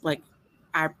them. Like,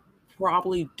 I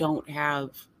probably don't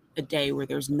have a day where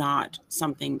there's not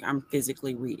something I'm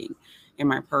physically reading in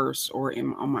my purse or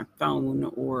on my phone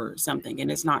or something. And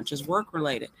it's not just work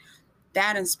related.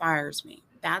 That inspires me.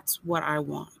 That's what I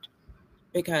want,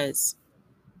 because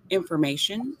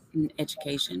information and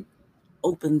education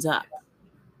opens up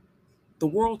the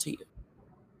world to you.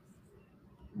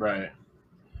 Right.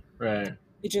 Right.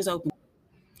 It just opens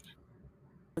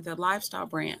the lifestyle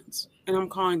brands. And I'm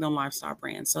calling them lifestyle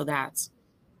brands. So that's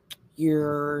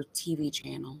your TV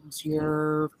channels,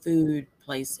 your food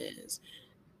places,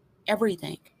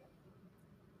 everything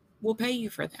will pay you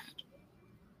for that.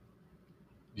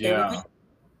 They would pay Yeah.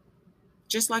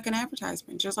 just like an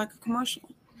advertisement, just like a commercial.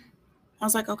 I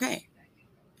was like, okay,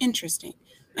 interesting.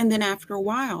 And then after a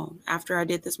while, after I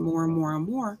did this more and more and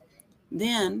more,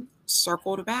 then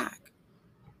circled back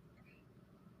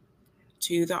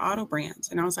to the auto brands.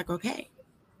 And I was like, okay,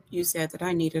 you said that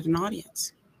I needed an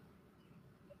audience.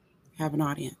 Have an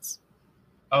audience.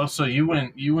 Oh, so you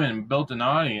went and built an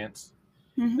audience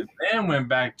Hmm. and then went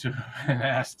back to and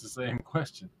asked the same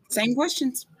question. Same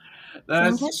questions. Same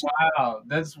That's question. wow.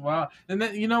 That's wow. And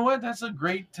then you know what? That's a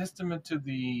great testament to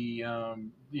the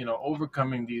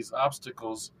overcoming these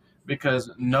obstacles because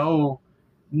no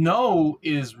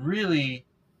is really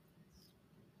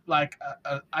like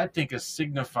I think a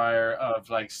signifier of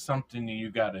like something that you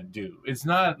got to do. It's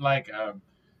not like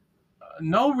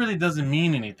no really doesn't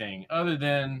mean anything other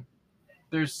than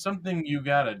there's something you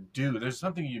got to do. There's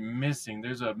something you're missing.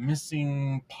 There's a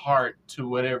missing part to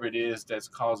whatever it is that's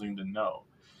causing the no.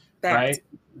 That. Right?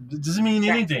 It doesn't mean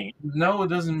That. anything. No, it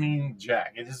doesn't mean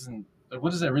jack. It doesn't. Like, what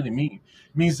does that really mean?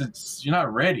 It means it's you're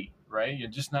not ready, right? You're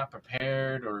just not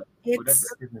prepared or whatever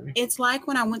It's it may be. it's like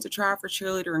when I went to try for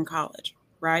cheerleader in college,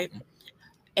 right?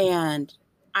 And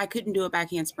I couldn't do a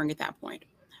back handspring at that point.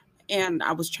 And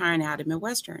I was trying out at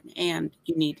Midwestern, and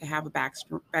you need to have a back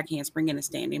handspring and a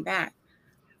standing back.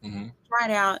 Mm-hmm.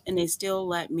 Tried out, and they still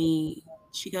let me.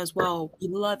 She goes, "Well, we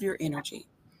love your energy.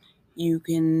 You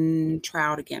can try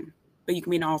out again, but you can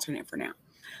be an alternate for now."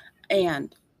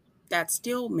 And that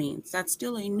still means that's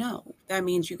still a no. That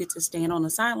means you get to stand on the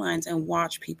sidelines and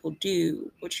watch people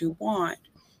do what you want,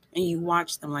 and you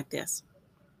watch them like this.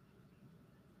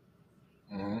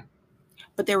 Mm-hmm.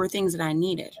 But there were things that I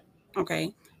needed.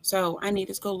 Okay. So I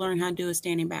needed to go learn how to do a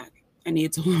standing back. I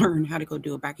needed to learn how to go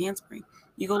do a back handspring.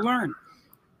 You go learn.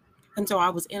 And so I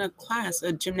was in a class,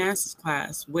 a gymnastics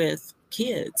class with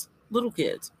kids, little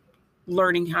kids,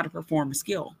 learning how to perform a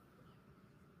skill.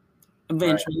 Right.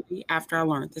 Eventually, after I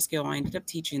learned the skill, I ended up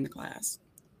teaching the class.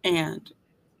 And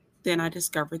then I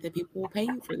discovered that people will pay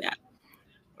you for that.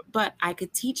 But I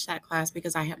could teach that class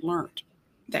because I had learned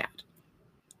that.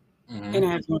 Mm-hmm. And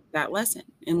I had learned that lesson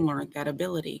and learned that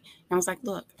ability. And I was like,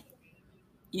 look,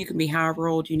 you can be however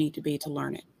old you need to be to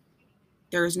learn it.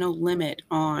 There is no limit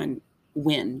on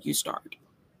when you start.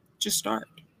 Just start.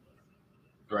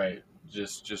 Right.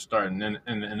 Just starting and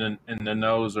the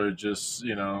no's are just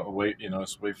a way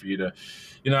it's a way for you to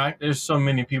there's so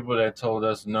many people that told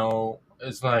us no.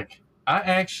 It's like I I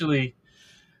actually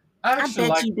bet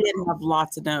like. you did have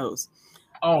lots of no's.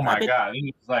 Oh I my bet. God.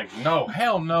 It was like, no,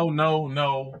 hell no, no,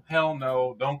 no, hell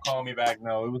no, don't call me back.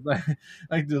 No. It was like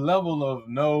like the level of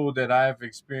no that I've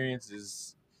experienced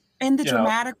is, And you know.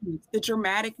 the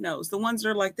dramatic no's, the ones that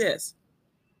are like this.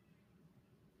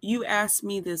 You asked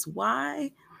me this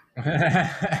why?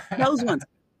 Those ones.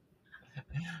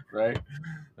 Right,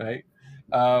 right.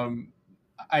 Um,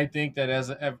 I think that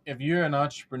if you're an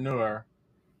entrepreneur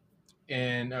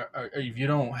and or if you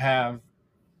don't have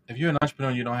if you're an entrepreneur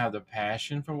and you don't have the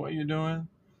passion for what you're doing,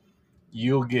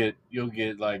 you'll get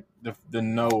like the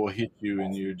no will hit you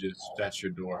and you're just that's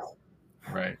your door,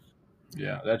 right?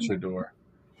 Yeah, that's your door.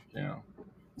 Yeah.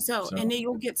 So, So and then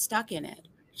you'll get stuck in it.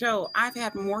 So I've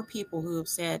had more people who have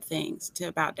said things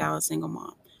about Dallas Single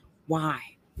Mom. Why?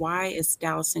 Why is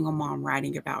Dallas Single Mom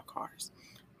writing about cars?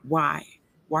 Why?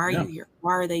 Why are yeah. you here?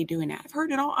 Why are they doing that? I've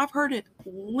heard it all. I've heard it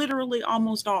literally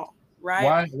almost all,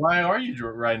 right? Why are you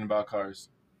writing about cars?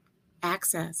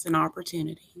 Access and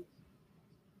opportunity.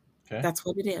 Okay. That's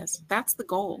what it is. That's the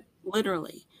goal,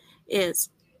 literally, is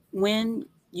when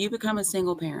you become a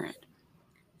single parent,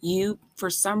 you, for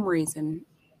some reason,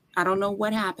 I don't know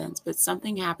what happens, but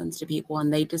something happens to people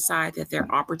and they decide that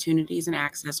their opportunities and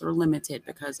access are limited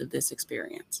because of this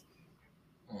experience.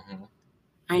 Mm-hmm.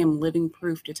 I am living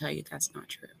proof to tell you that's not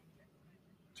true.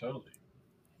 Totally.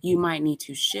 You might need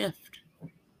to shift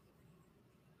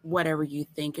whatever you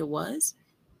think it was.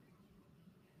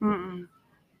 Mm-mm.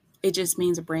 It just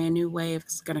means a brand new wave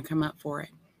is going to come up for it.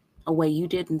 A way you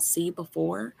didn't see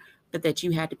before, but that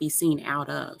you had to be seen out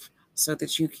of so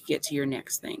that you could get to your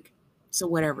next thing. So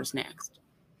whatever's next.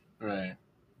 Right.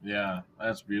 Yeah,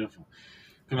 that's beautiful.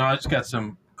 I just got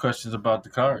some questions about the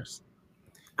cars.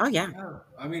 Oh, yeah. Yeah,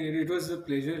 I mean, it was a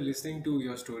pleasure listening to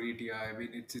your story, Tia. I mean,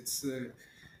 it's you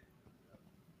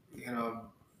know,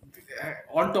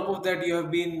 on top of that, you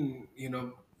have been,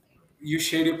 you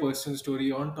shared your personal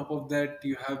story. On top of that,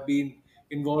 you have been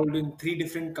involved in three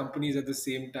different companies at the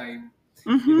same time.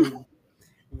 You Mm-hmm. know,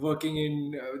 working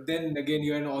in. Then again,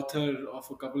 you're an author of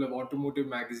a couple of automotive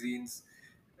magazines.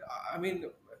 I mean,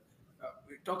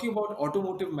 talking about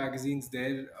automotive magazines,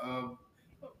 there.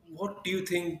 What do you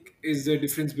think is the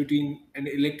difference between an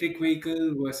electric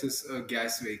vehicle versus a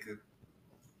gas vehicle?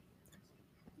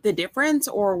 The difference,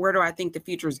 or where do I think the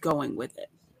future is going with it?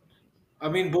 I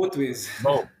mean, both ways.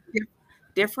 Both.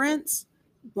 Difference.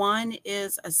 One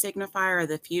is a signifier of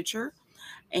the future,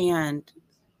 and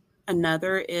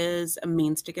another is a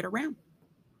means to get around.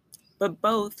 But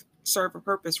both serve a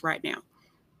purpose right now.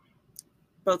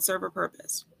 Both serve a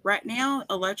purpose. Right now,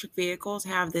 electric vehicles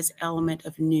have this element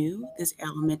of new, this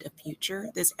element of future,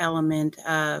 this element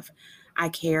of I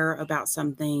care about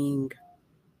something.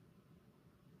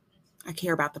 I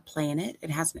care about the planet. It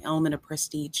has an element of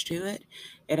prestige to it.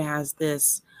 It has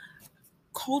this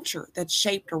culture that's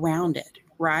shaped around it,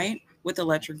 right? With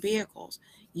electric vehicles.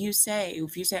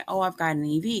 If you say, oh, I've got an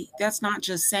EV, that's not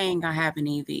just saying I have an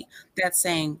EV. That's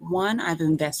saying, one, I've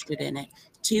invested in it.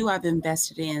 Two, I've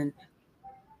invested in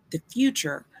the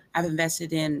future. I've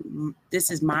invested in this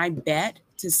is my bet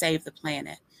to save the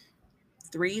planet.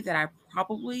 Three, that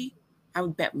I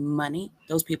would bet money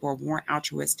those people are more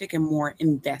altruistic and more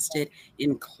invested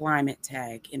in climate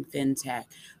tech, in fintech.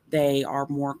 They are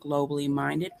more globally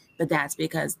minded, but that's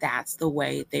because that's the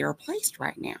way they are placed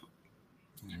right now.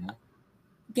 Mm-hmm.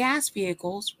 Gas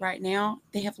vehicles right now,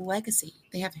 they have legacy,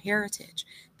 they have heritage,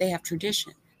 they have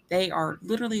tradition. They are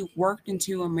literally worked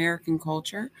into American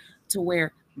culture to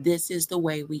where this is the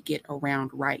way we get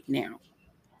around right now.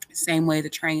 Same way the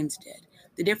trains did.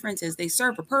 The difference is they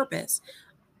serve a purpose,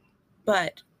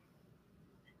 but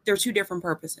they're two different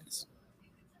purposes.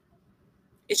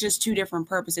 It's just two different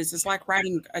purposes. It's like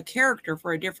writing a character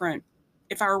for a different.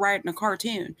 If I were writing a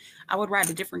cartoon, I would write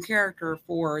a different character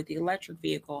for the electric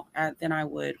vehicle than I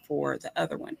would for the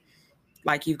other one.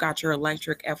 Like you've got your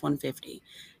electric F-150,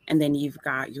 and then you've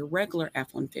got your regular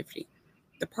F-150.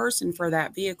 The person for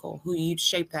that vehicle who you'd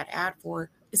shape that ad for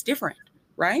is different,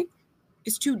 right?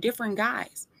 It's two different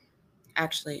guys.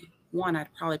 Actually, one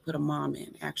I'd probably put a mom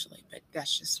in, actually, but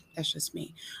that's just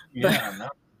me. Yeah, no,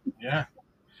 yeah.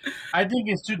 I think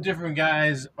it's two different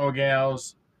guys or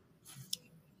gals,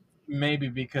 maybe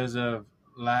because of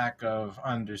lack of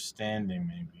understanding.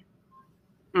 Maybe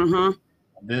Mm-hmm.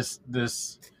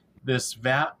 this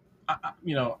val.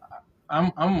 You know,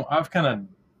 I've kind of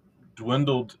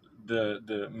dwindled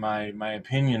my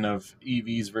opinion of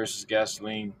EVs versus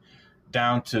gasoline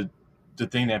down to the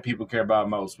thing that people care about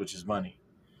most, which is money.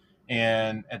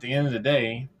 And at the end of the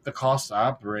day, the cost to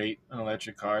operate an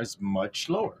electric car is much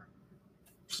lower.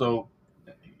 So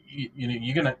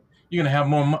you're gonna have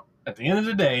more. At the end of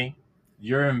the day,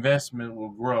 your investment will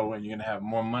grow, and you're gonna have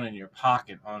more money in your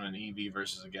pocket on an EV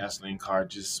versus a gasoline car,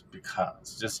 just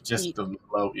because, just the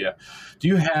low. Yeah. Do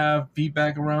you have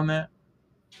feedback around that?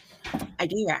 I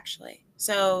do actually.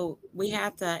 So we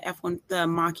had the F1, the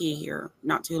Mach-E here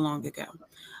not too long ago,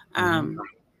 and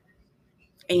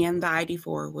the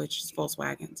ID4, which is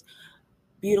Volkswagens.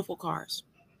 Beautiful cars,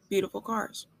 beautiful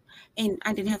cars, and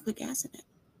I didn't have to put gas in it.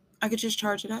 I could just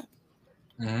charge it up.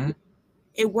 Mm-hmm.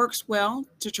 It works well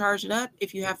to charge it up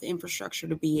if you have the infrastructure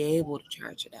to be able to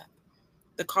charge it up.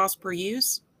 The cost per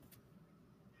use,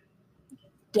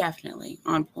 definitely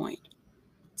on point. Yeah,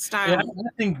 Styling. I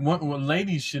think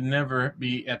ladies should never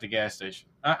be at the gas station.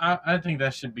 I think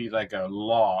that should be like a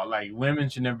law. Like women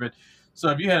should never. So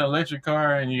if you had an electric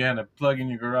car and you had a plug in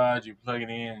your garage, you plug it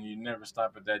in, and you never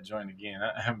stop at that joint again.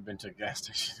 I haven't been to a gas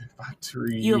station in about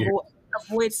 3 years. You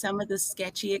avoid some of the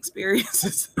sketchy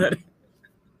experiences.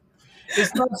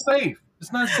 It's not safe.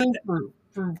 It's not safe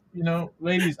for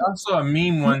ladies. I saw a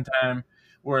meme one time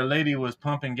where a lady was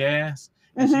pumping gas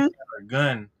and she had her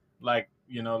gun like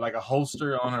a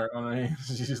holster on her.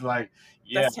 She's like,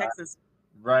 yeah, That's Texas.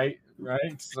 right.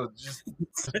 So just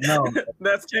no.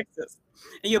 That's Texas.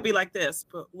 And you'll be like this,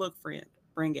 but look, friend,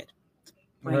 bring it.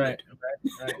 Right.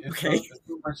 It's Okay.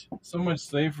 so much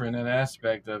safer in that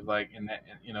aspect of like in that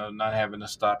not having to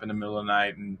stop in the middle of the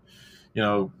night and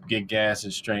get gas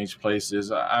in strange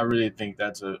places. I really think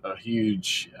that's a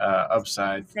huge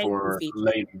upside for feature.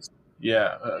 ladies.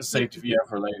 Yeah, safety. Yeah,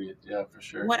 for ladies. Yeah, for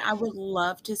sure. What I would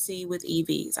love to see with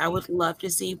EVs, I would love to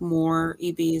see more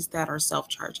EVs that are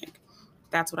self-charging.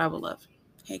 That's what I would love.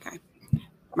 Hey, guy.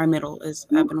 My middle is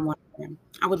up and wondering.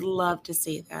 I would love to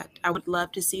see that. I would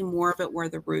love to see more of it where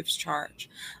the roofs charge.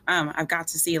 I've got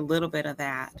to see a little bit of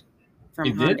that from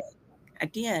You Hyundai.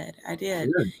 did? I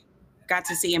did. Good. Got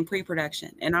to see in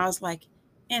pre-production, and I was like,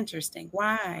 interesting.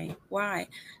 Why?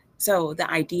 So the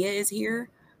idea is here,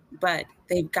 but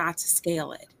they've got to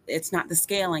scale it. It's not the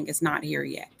scaling is not here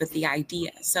yet, but the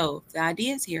idea. So if the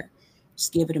idea is here,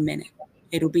 just give it a minute.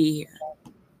 It'll be here.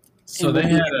 So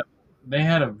they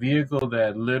had a vehicle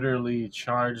that literally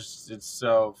charged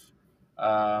itself.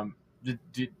 Can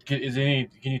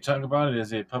you talk about it?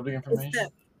 Is it public information?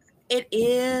 It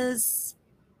is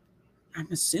I'm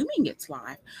assuming it's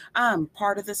live.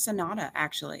 Part of the Sonata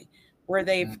actually, where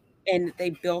they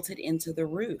built it into the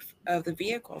roof of the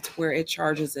vehicle to where it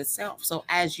charges itself. So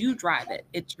as you drive it,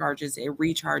 it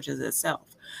recharges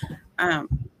itself.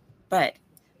 But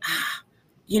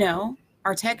you know,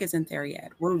 our tech isn't there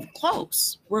yet. We're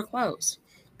close. We're close.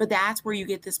 But that's where you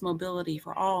get this mobility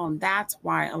for all, and that's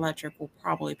why electric will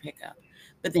probably pick up.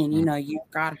 But then, you've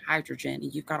got hydrogen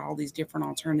and you've got all these different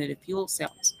alternative fuel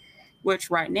cells, which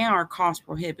right now are cost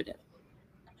prohibitive.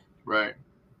 Right.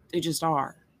 They just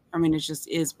are. I mean, it just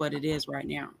is what it is right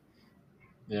now.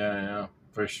 Yeah,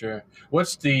 for sure.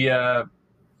 What's the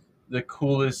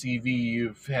coolest EV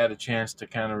you've had a chance to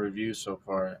kind of review so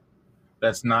far?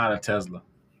 That's not a Tesla.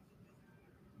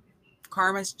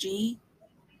 Karma's G.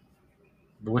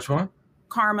 Which one?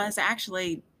 Karma's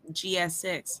actually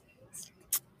GS6.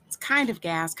 It's kind of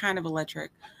gas, kind of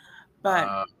electric,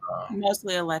 but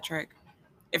mostly electric.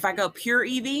 If I go pure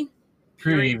EV,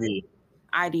 Pure EV.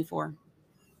 ID4.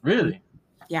 Really?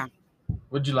 Yeah.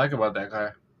 What'd you like about that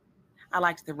car? I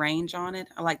liked the range on it.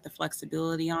 I liked the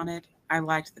flexibility on it. I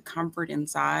liked the comfort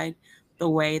inside, the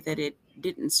way that it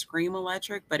didn't scream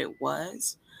electric, but it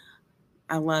was.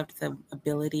 I loved the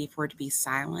ability for it to be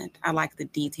silent. I liked the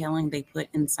detailing they put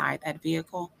inside that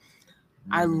vehicle.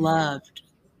 I loved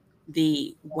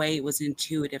the way it was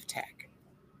intuitive tech.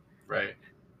 Right.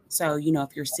 So,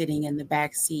 if you're sitting in the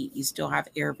back seat, you still have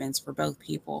air vents for both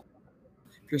people.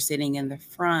 If you're sitting in the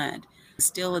front,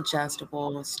 still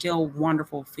adjustable, still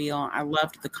wonderful feel. I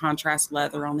loved the contrast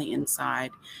leather on the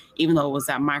inside, even though it was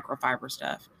that microfiber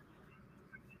stuff.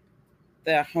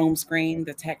 The home screen,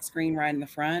 the tech screen right in the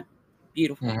front,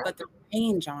 beautiful. Mhm. But the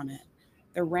range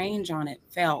on it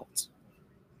felt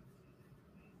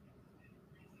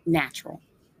natural.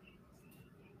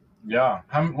 Yeah.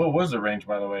 What was the range,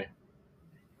 by the way?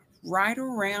 Right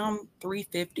around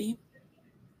 350.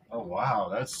 Oh wow,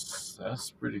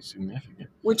 that's pretty significant.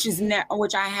 Which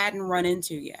I hadn't run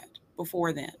into yet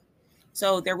before then.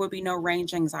 So there would be no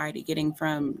range anxiety getting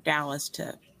from Dallas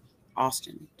to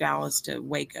Austin, Dallas to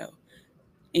Waco,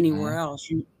 anywhere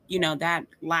else. That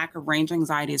lack of range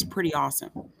anxiety is pretty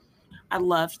awesome. I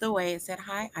loved the way it said,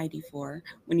 "Hi, ID4."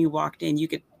 When you walked in, you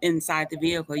could, inside the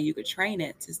vehicle, you could train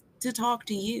it to talk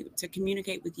to you, to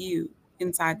communicate with you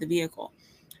inside the vehicle.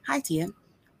 "Hi, Teia.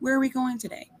 Where are we going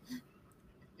today?"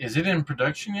 Is it in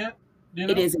production yet? Do you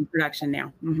know? It is in production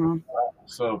now. Mm-hmm.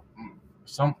 So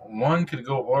someone could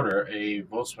go order a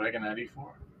Volkswagen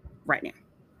ID4 Right now.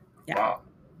 Yeah. Wow.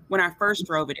 When I first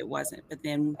drove it, it wasn't. But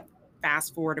then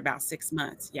fast forward about 6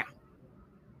 months. Yeah.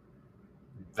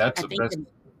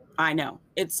 I know.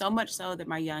 It's so much so that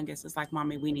my youngest is like,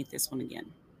 "Mommy, we need this one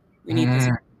again. We need this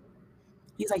one."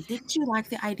 He's like, "Didn't you like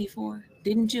the ID4?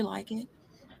 Didn't you like it?"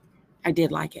 I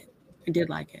did like it. I did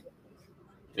like it.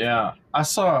 Yeah, I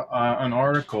saw an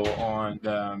article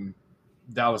on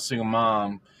Dallas Single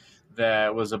Mom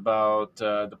that was about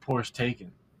the Porsche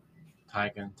Taycan.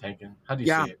 How do you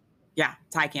say it? Yeah,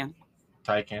 Taycan.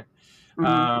 Taycan.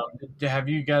 Mm-hmm. Have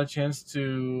you got a chance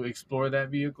to explore that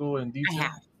vehicle in detail? I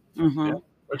have. Mm-hmm. Yeah.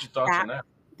 What's your thoughts on that?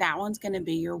 That one's going to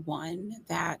be your one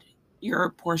that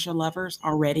your Porsche lovers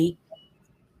already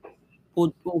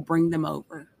will bring them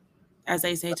over, as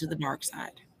they say, to the dark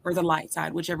side or the light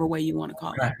side, whichever way you want to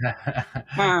call it.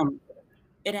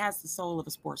 It has the soul of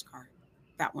a sports car.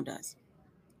 That one does.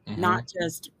 Mm-hmm.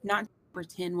 Not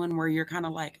pretend one where you're kind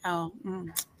of like, "Oh,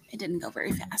 it didn't go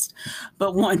very fast,"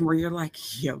 but one where you're like,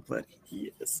 "Yeah, but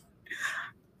yes,"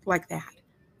 like that.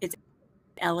 It's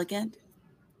elegant,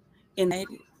 and it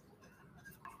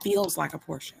feels like a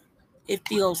Porsche. It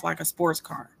feels like a sports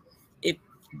car. It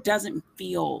doesn't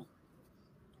feel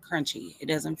crunchy. It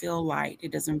doesn't feel light.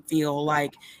 It doesn't feel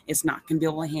like it's not going to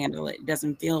be able to handle it. It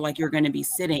doesn't feel like you're going to be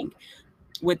sitting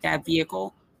with that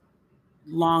vehicle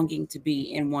longing to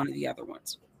be in one of the other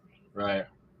ones. Right.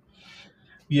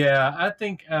 Yeah, I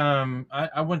think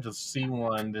I went to see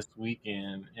one this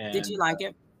weekend. And did you like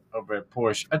it? Over at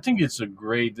Porsche. I think it's a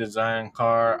great design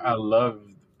car. I love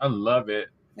it.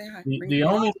 Yeah, the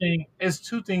only thing is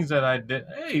two things that I did.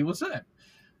 Hey, what's that?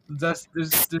 Is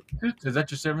that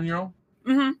your 7-year-old?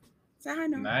 Mm-hmm. So I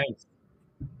know.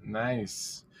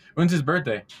 Nice. When's his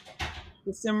birthday?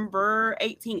 December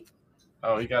 18th.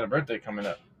 Oh, he got a birthday coming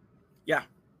up. Yeah.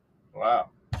 Wow.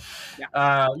 Yeah.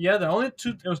 There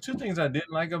was two things I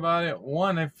didn't like about it.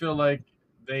 One, I feel like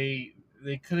they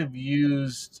could have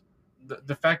used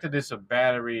the fact that it's a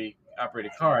battery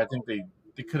operated car. I think they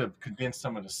could have condensed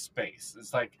some of the space.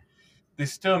 It's like they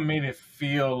still made it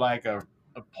feel like a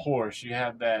Porsche. You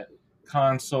have that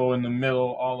console in the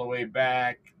middle all the way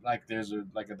back. like there's a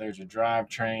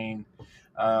drivetrain.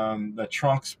 The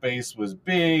trunk space was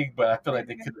big, but I feel like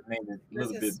they could have made it a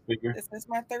little bit bigger. This is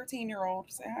my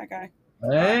 13-year-old. Say hi, guy.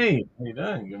 Hey, how you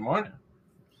doing? Good morning.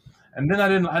 And then I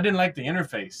didn't like the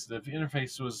interface. The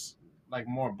interface was like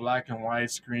more black and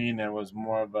white screen that was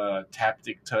more of a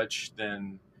taptic touch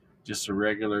than just a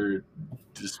regular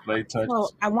display touch. So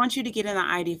I want you to get in the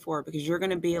ID4 because you're going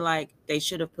to be like, they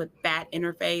should have put that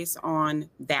interface on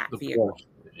that vehicle.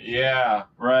 Yeah,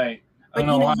 right. I But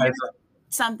don't know why.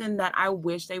 Something that I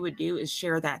wish they would do is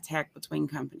share that tech between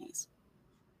companies.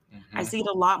 Mm-hmm. I see it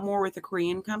a lot more with the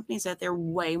Korean companies that they're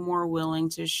way more willing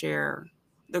to share.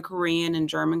 The Korean and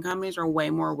German companies are way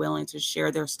more willing to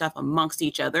share their stuff amongst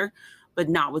each other, but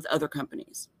not with other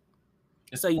companies.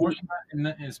 Is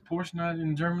Porsche not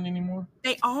in Germany anymore?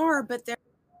 They are, but they're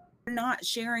not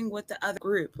sharing with the other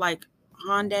group. Like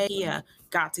Honda, Teia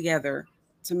got together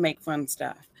to make fun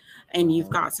stuff. And you've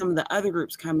got some of the other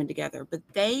groups coming together, but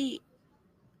they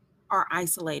are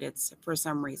isolated for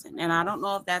some reason. And I don't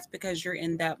know if that's because you're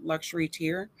in that luxury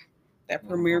tier, that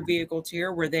premier vehicle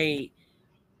tier where they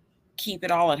keep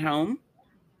it all at home,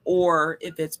 or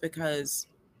if it's because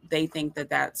they think that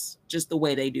that's just the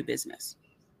way they do business.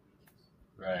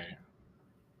 Right.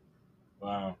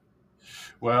 Wow.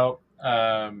 Well,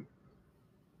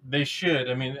 they should.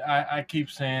 I mean, I keep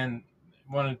saying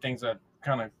one of the things I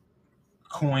kind of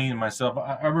coined myself.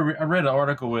 I read an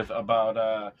article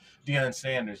about Deion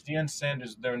Sanders. Deion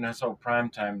Sanders, during his whole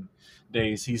primetime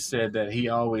days, he said that he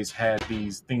always had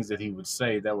these things that he would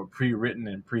say that were pre-written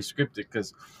and pre-scripted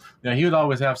because he would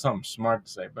always have something smart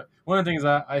to say. But one of the things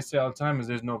I say all the time is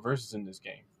there's no verses in this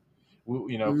game.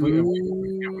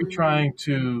 If we're trying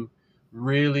to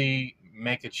really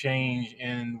make a change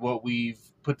in what we've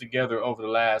put together over the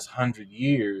last 100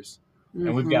 years,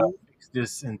 and we've got to fix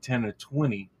this in 10 or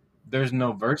 20, there's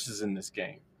no verses in this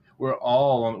game. We're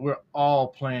all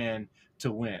playing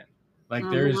to win. Like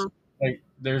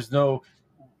there's no,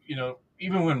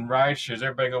 even when ride shares,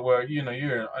 everybody go, well,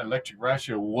 you're an electric ride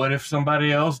share. What if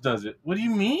somebody else does it? What do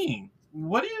you mean?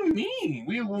 What do you mean?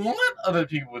 We want other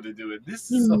people to do it.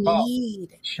 This is about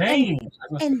change.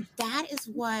 And that is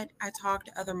what I talk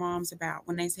to other moms about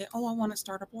when they say, oh, I want to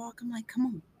start a blog. I'm like, come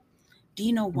on. Do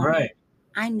you know why? Right.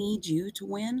 I need you to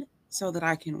win so that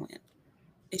I can win.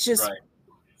 It's just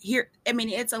here. I mean,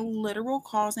 it's a literal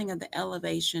causing of the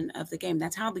elevation of the game.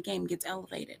 That's how the game gets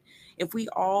elevated. If we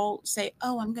all say,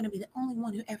 oh, I'm going to be the only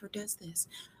one who ever does this,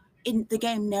 the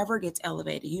game never gets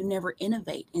elevated. You never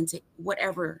innovate into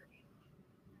whatever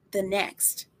the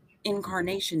next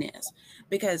incarnation is,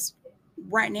 because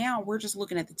right now we're just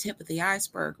looking at the tip of the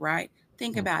iceberg, right?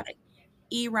 Think about it.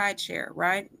 E-rideshare,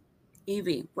 right?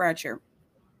 EV, rideshare.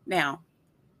 Now,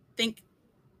 think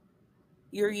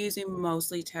you're using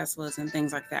mostly Teslas and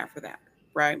things like that for that,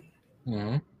 right?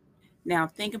 Mm-hmm. Now,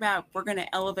 think about, we're going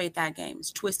to elevate that game,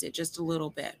 twist it just a little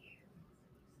bit.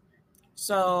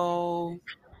 So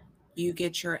you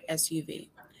get your SUV.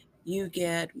 You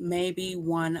get maybe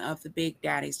one of the big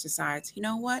daddies decides, you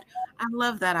know what? I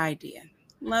love that idea.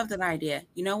 Love that idea.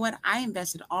 You know what? I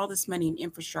invested all this money in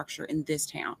infrastructure in this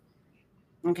town.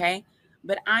 Okay.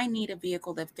 But I need a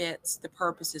vehicle that fits the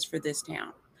purposes for this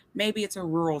town. Maybe it's a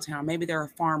rural town. Maybe they're a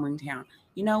farming town.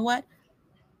 You know what?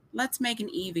 Let's make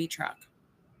an EV truck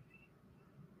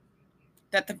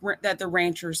that the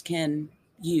ranchers can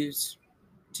use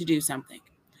to do something.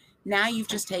 Now you've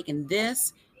just taken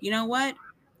this. You know what?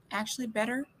 Actually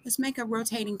better, let's make a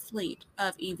rotating fleet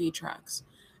of EV trucks.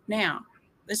 Now,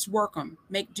 let's work them,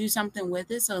 do something with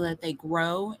it so that they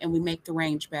grow and we make the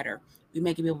range better. We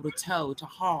make it be able to tow, to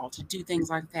haul, to do things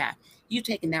like that. You've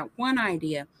taken that one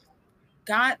idea,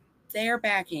 got their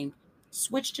backing,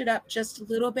 switched it up just a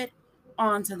little bit,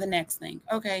 on to the next thing.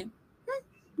 Okay,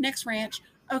 next ranch.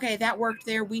 Okay, that worked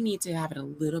there. We need to have it a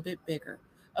little bit bigger.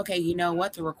 Okay, you know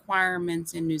what? The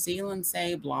requirements in New Zealand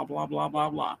say blah, blah, blah, blah,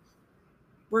 blah.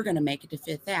 We're going to make it to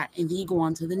fit that. And then you go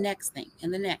on to the next thing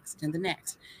and the next and the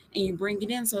next. And you bring it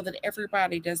in so that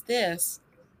everybody does this.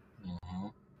 Mm-hmm.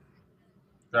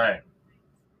 Right.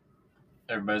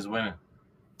 Everybody's winning.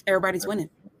 Everybody's winning.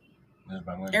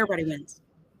 Everybody wins.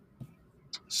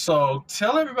 So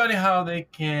tell everybody how they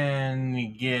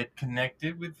can get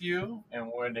connected with you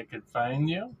and where they could find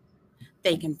you.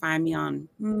 They can find me on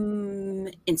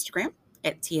Instagram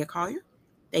at Teia Collier.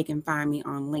 They can find me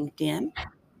on LinkedIn,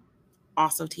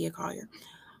 also Teia Collier.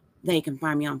 They can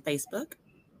find me on Facebook.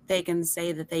 They can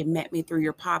say that they met me through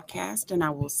your podcast, and I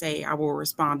will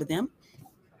respond to them.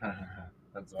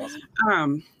 That's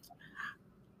awesome.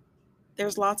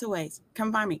 There's lots of ways.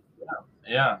 Come by me.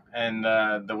 Yeah, and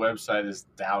the website is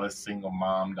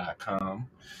DallasSingleMom.com. And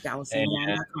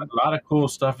DallasSingleMom.com. a lot of cool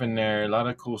stuff in there. A lot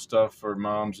of cool stuff for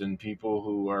moms and people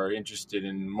who are interested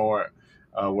in more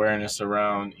awareness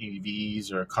around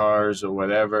EVs or cars or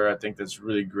whatever. I think that's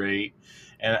really great.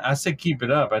 And I say keep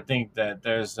it up. I think that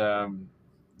there's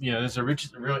there's a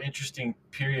real interesting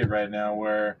period right now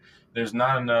where there's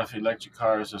not enough electric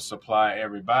cars to supply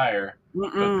every buyer.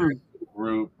 But there's a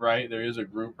group, right? There is a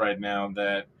group right now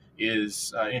that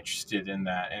is interested in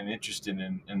that and interested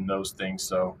in those things.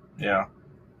 So yeah,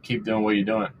 keep doing what you're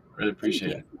doing. Really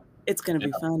appreciate it. It's going to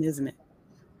be fun, isn't it?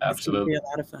 Absolutely. It's going to be a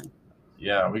lot of fun.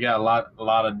 Yeah, we got a lot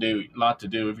to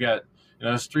do. We've got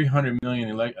there's 300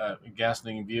 million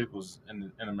gasoline vehicles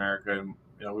in America. And,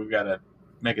 we've got to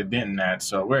make a dent in that.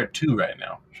 So we're at 2 right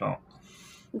now. So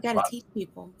we got to teach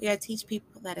people. We got to teach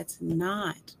people that it's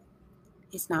not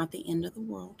the end of the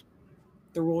world.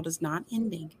 The world is not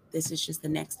ending. This is just the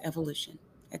next evolution.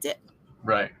 That's it.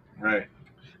 Right.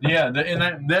 Yeah,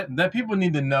 and that people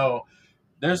need to know.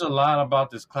 There's a lot about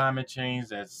this climate change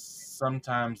that's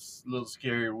sometimes a little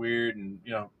scary, weird, and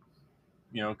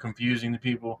confusing to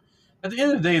people. At the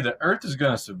end of the day, the Earth is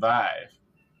going to survive.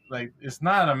 Like, it's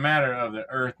not a matter of the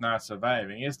Earth not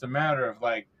surviving. It's the matter of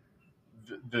like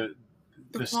the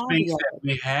space that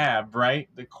we have, right?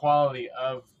 The quality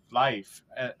of life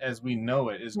as we know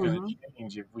it is going to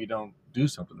change if we don't do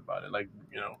something about it. Like,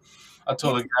 I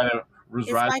told a guy that was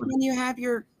it's like when you have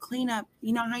your cleanup.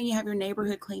 You know how you have your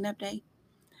neighborhood cleanup day?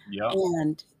 Yeah.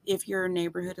 And if your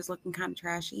neighborhood is looking kind of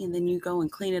trashy and then you go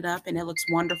and clean it up and it looks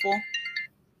wonderful,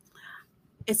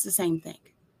 it's the same thing.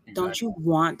 Exactly. Don't you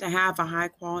want to have a high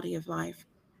quality of life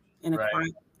in a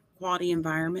quality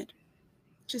environment?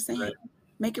 Just saying,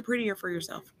 make it prettier for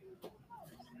yourself.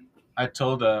 I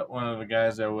told one of the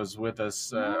guys that was with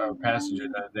us, our passenger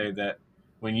that day, that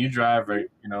when you drive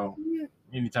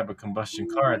any type of combustion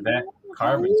car, that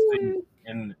carbon stays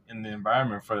in the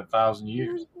environment for 1,000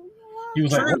 years. He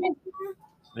was like, what?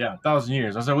 Yeah, 1,000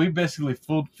 years. I said, we basically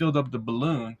filled up the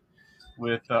balloon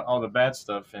with all the bad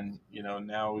stuff, and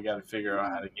now we got to figure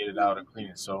out how to get it out and clean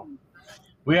it. So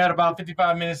we had about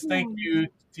 55 minutes. Thank you,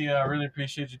 Teia. I really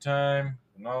appreciate your time.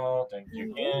 No, thank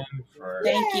you again for.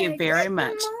 Thank you very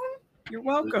much. You're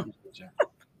welcome.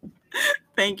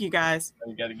 Thank you, guys.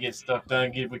 You got to get stuff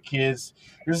done, get with kids.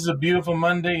 This is a beautiful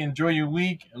Monday. Enjoy your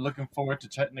week, and looking forward to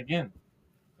chatting again.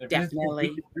 If Definitely.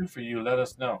 we can do for you, let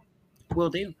us know. Will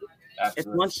do.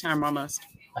 Absolutely. It's lunchtime almost.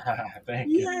 Thank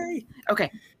you. Yay. Okay.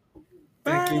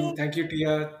 Thank you,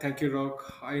 Teia. Thank you,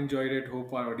 Rock. I enjoyed it.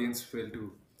 Hope our audience will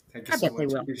too. Thank you so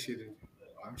much. Appreciate it.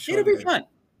 I'm sure it'll be fun.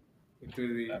 It will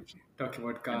be talking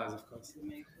about cars, of course.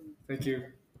 Thank you.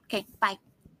 Okay. Bye.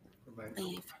 Bye.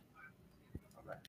 Leave.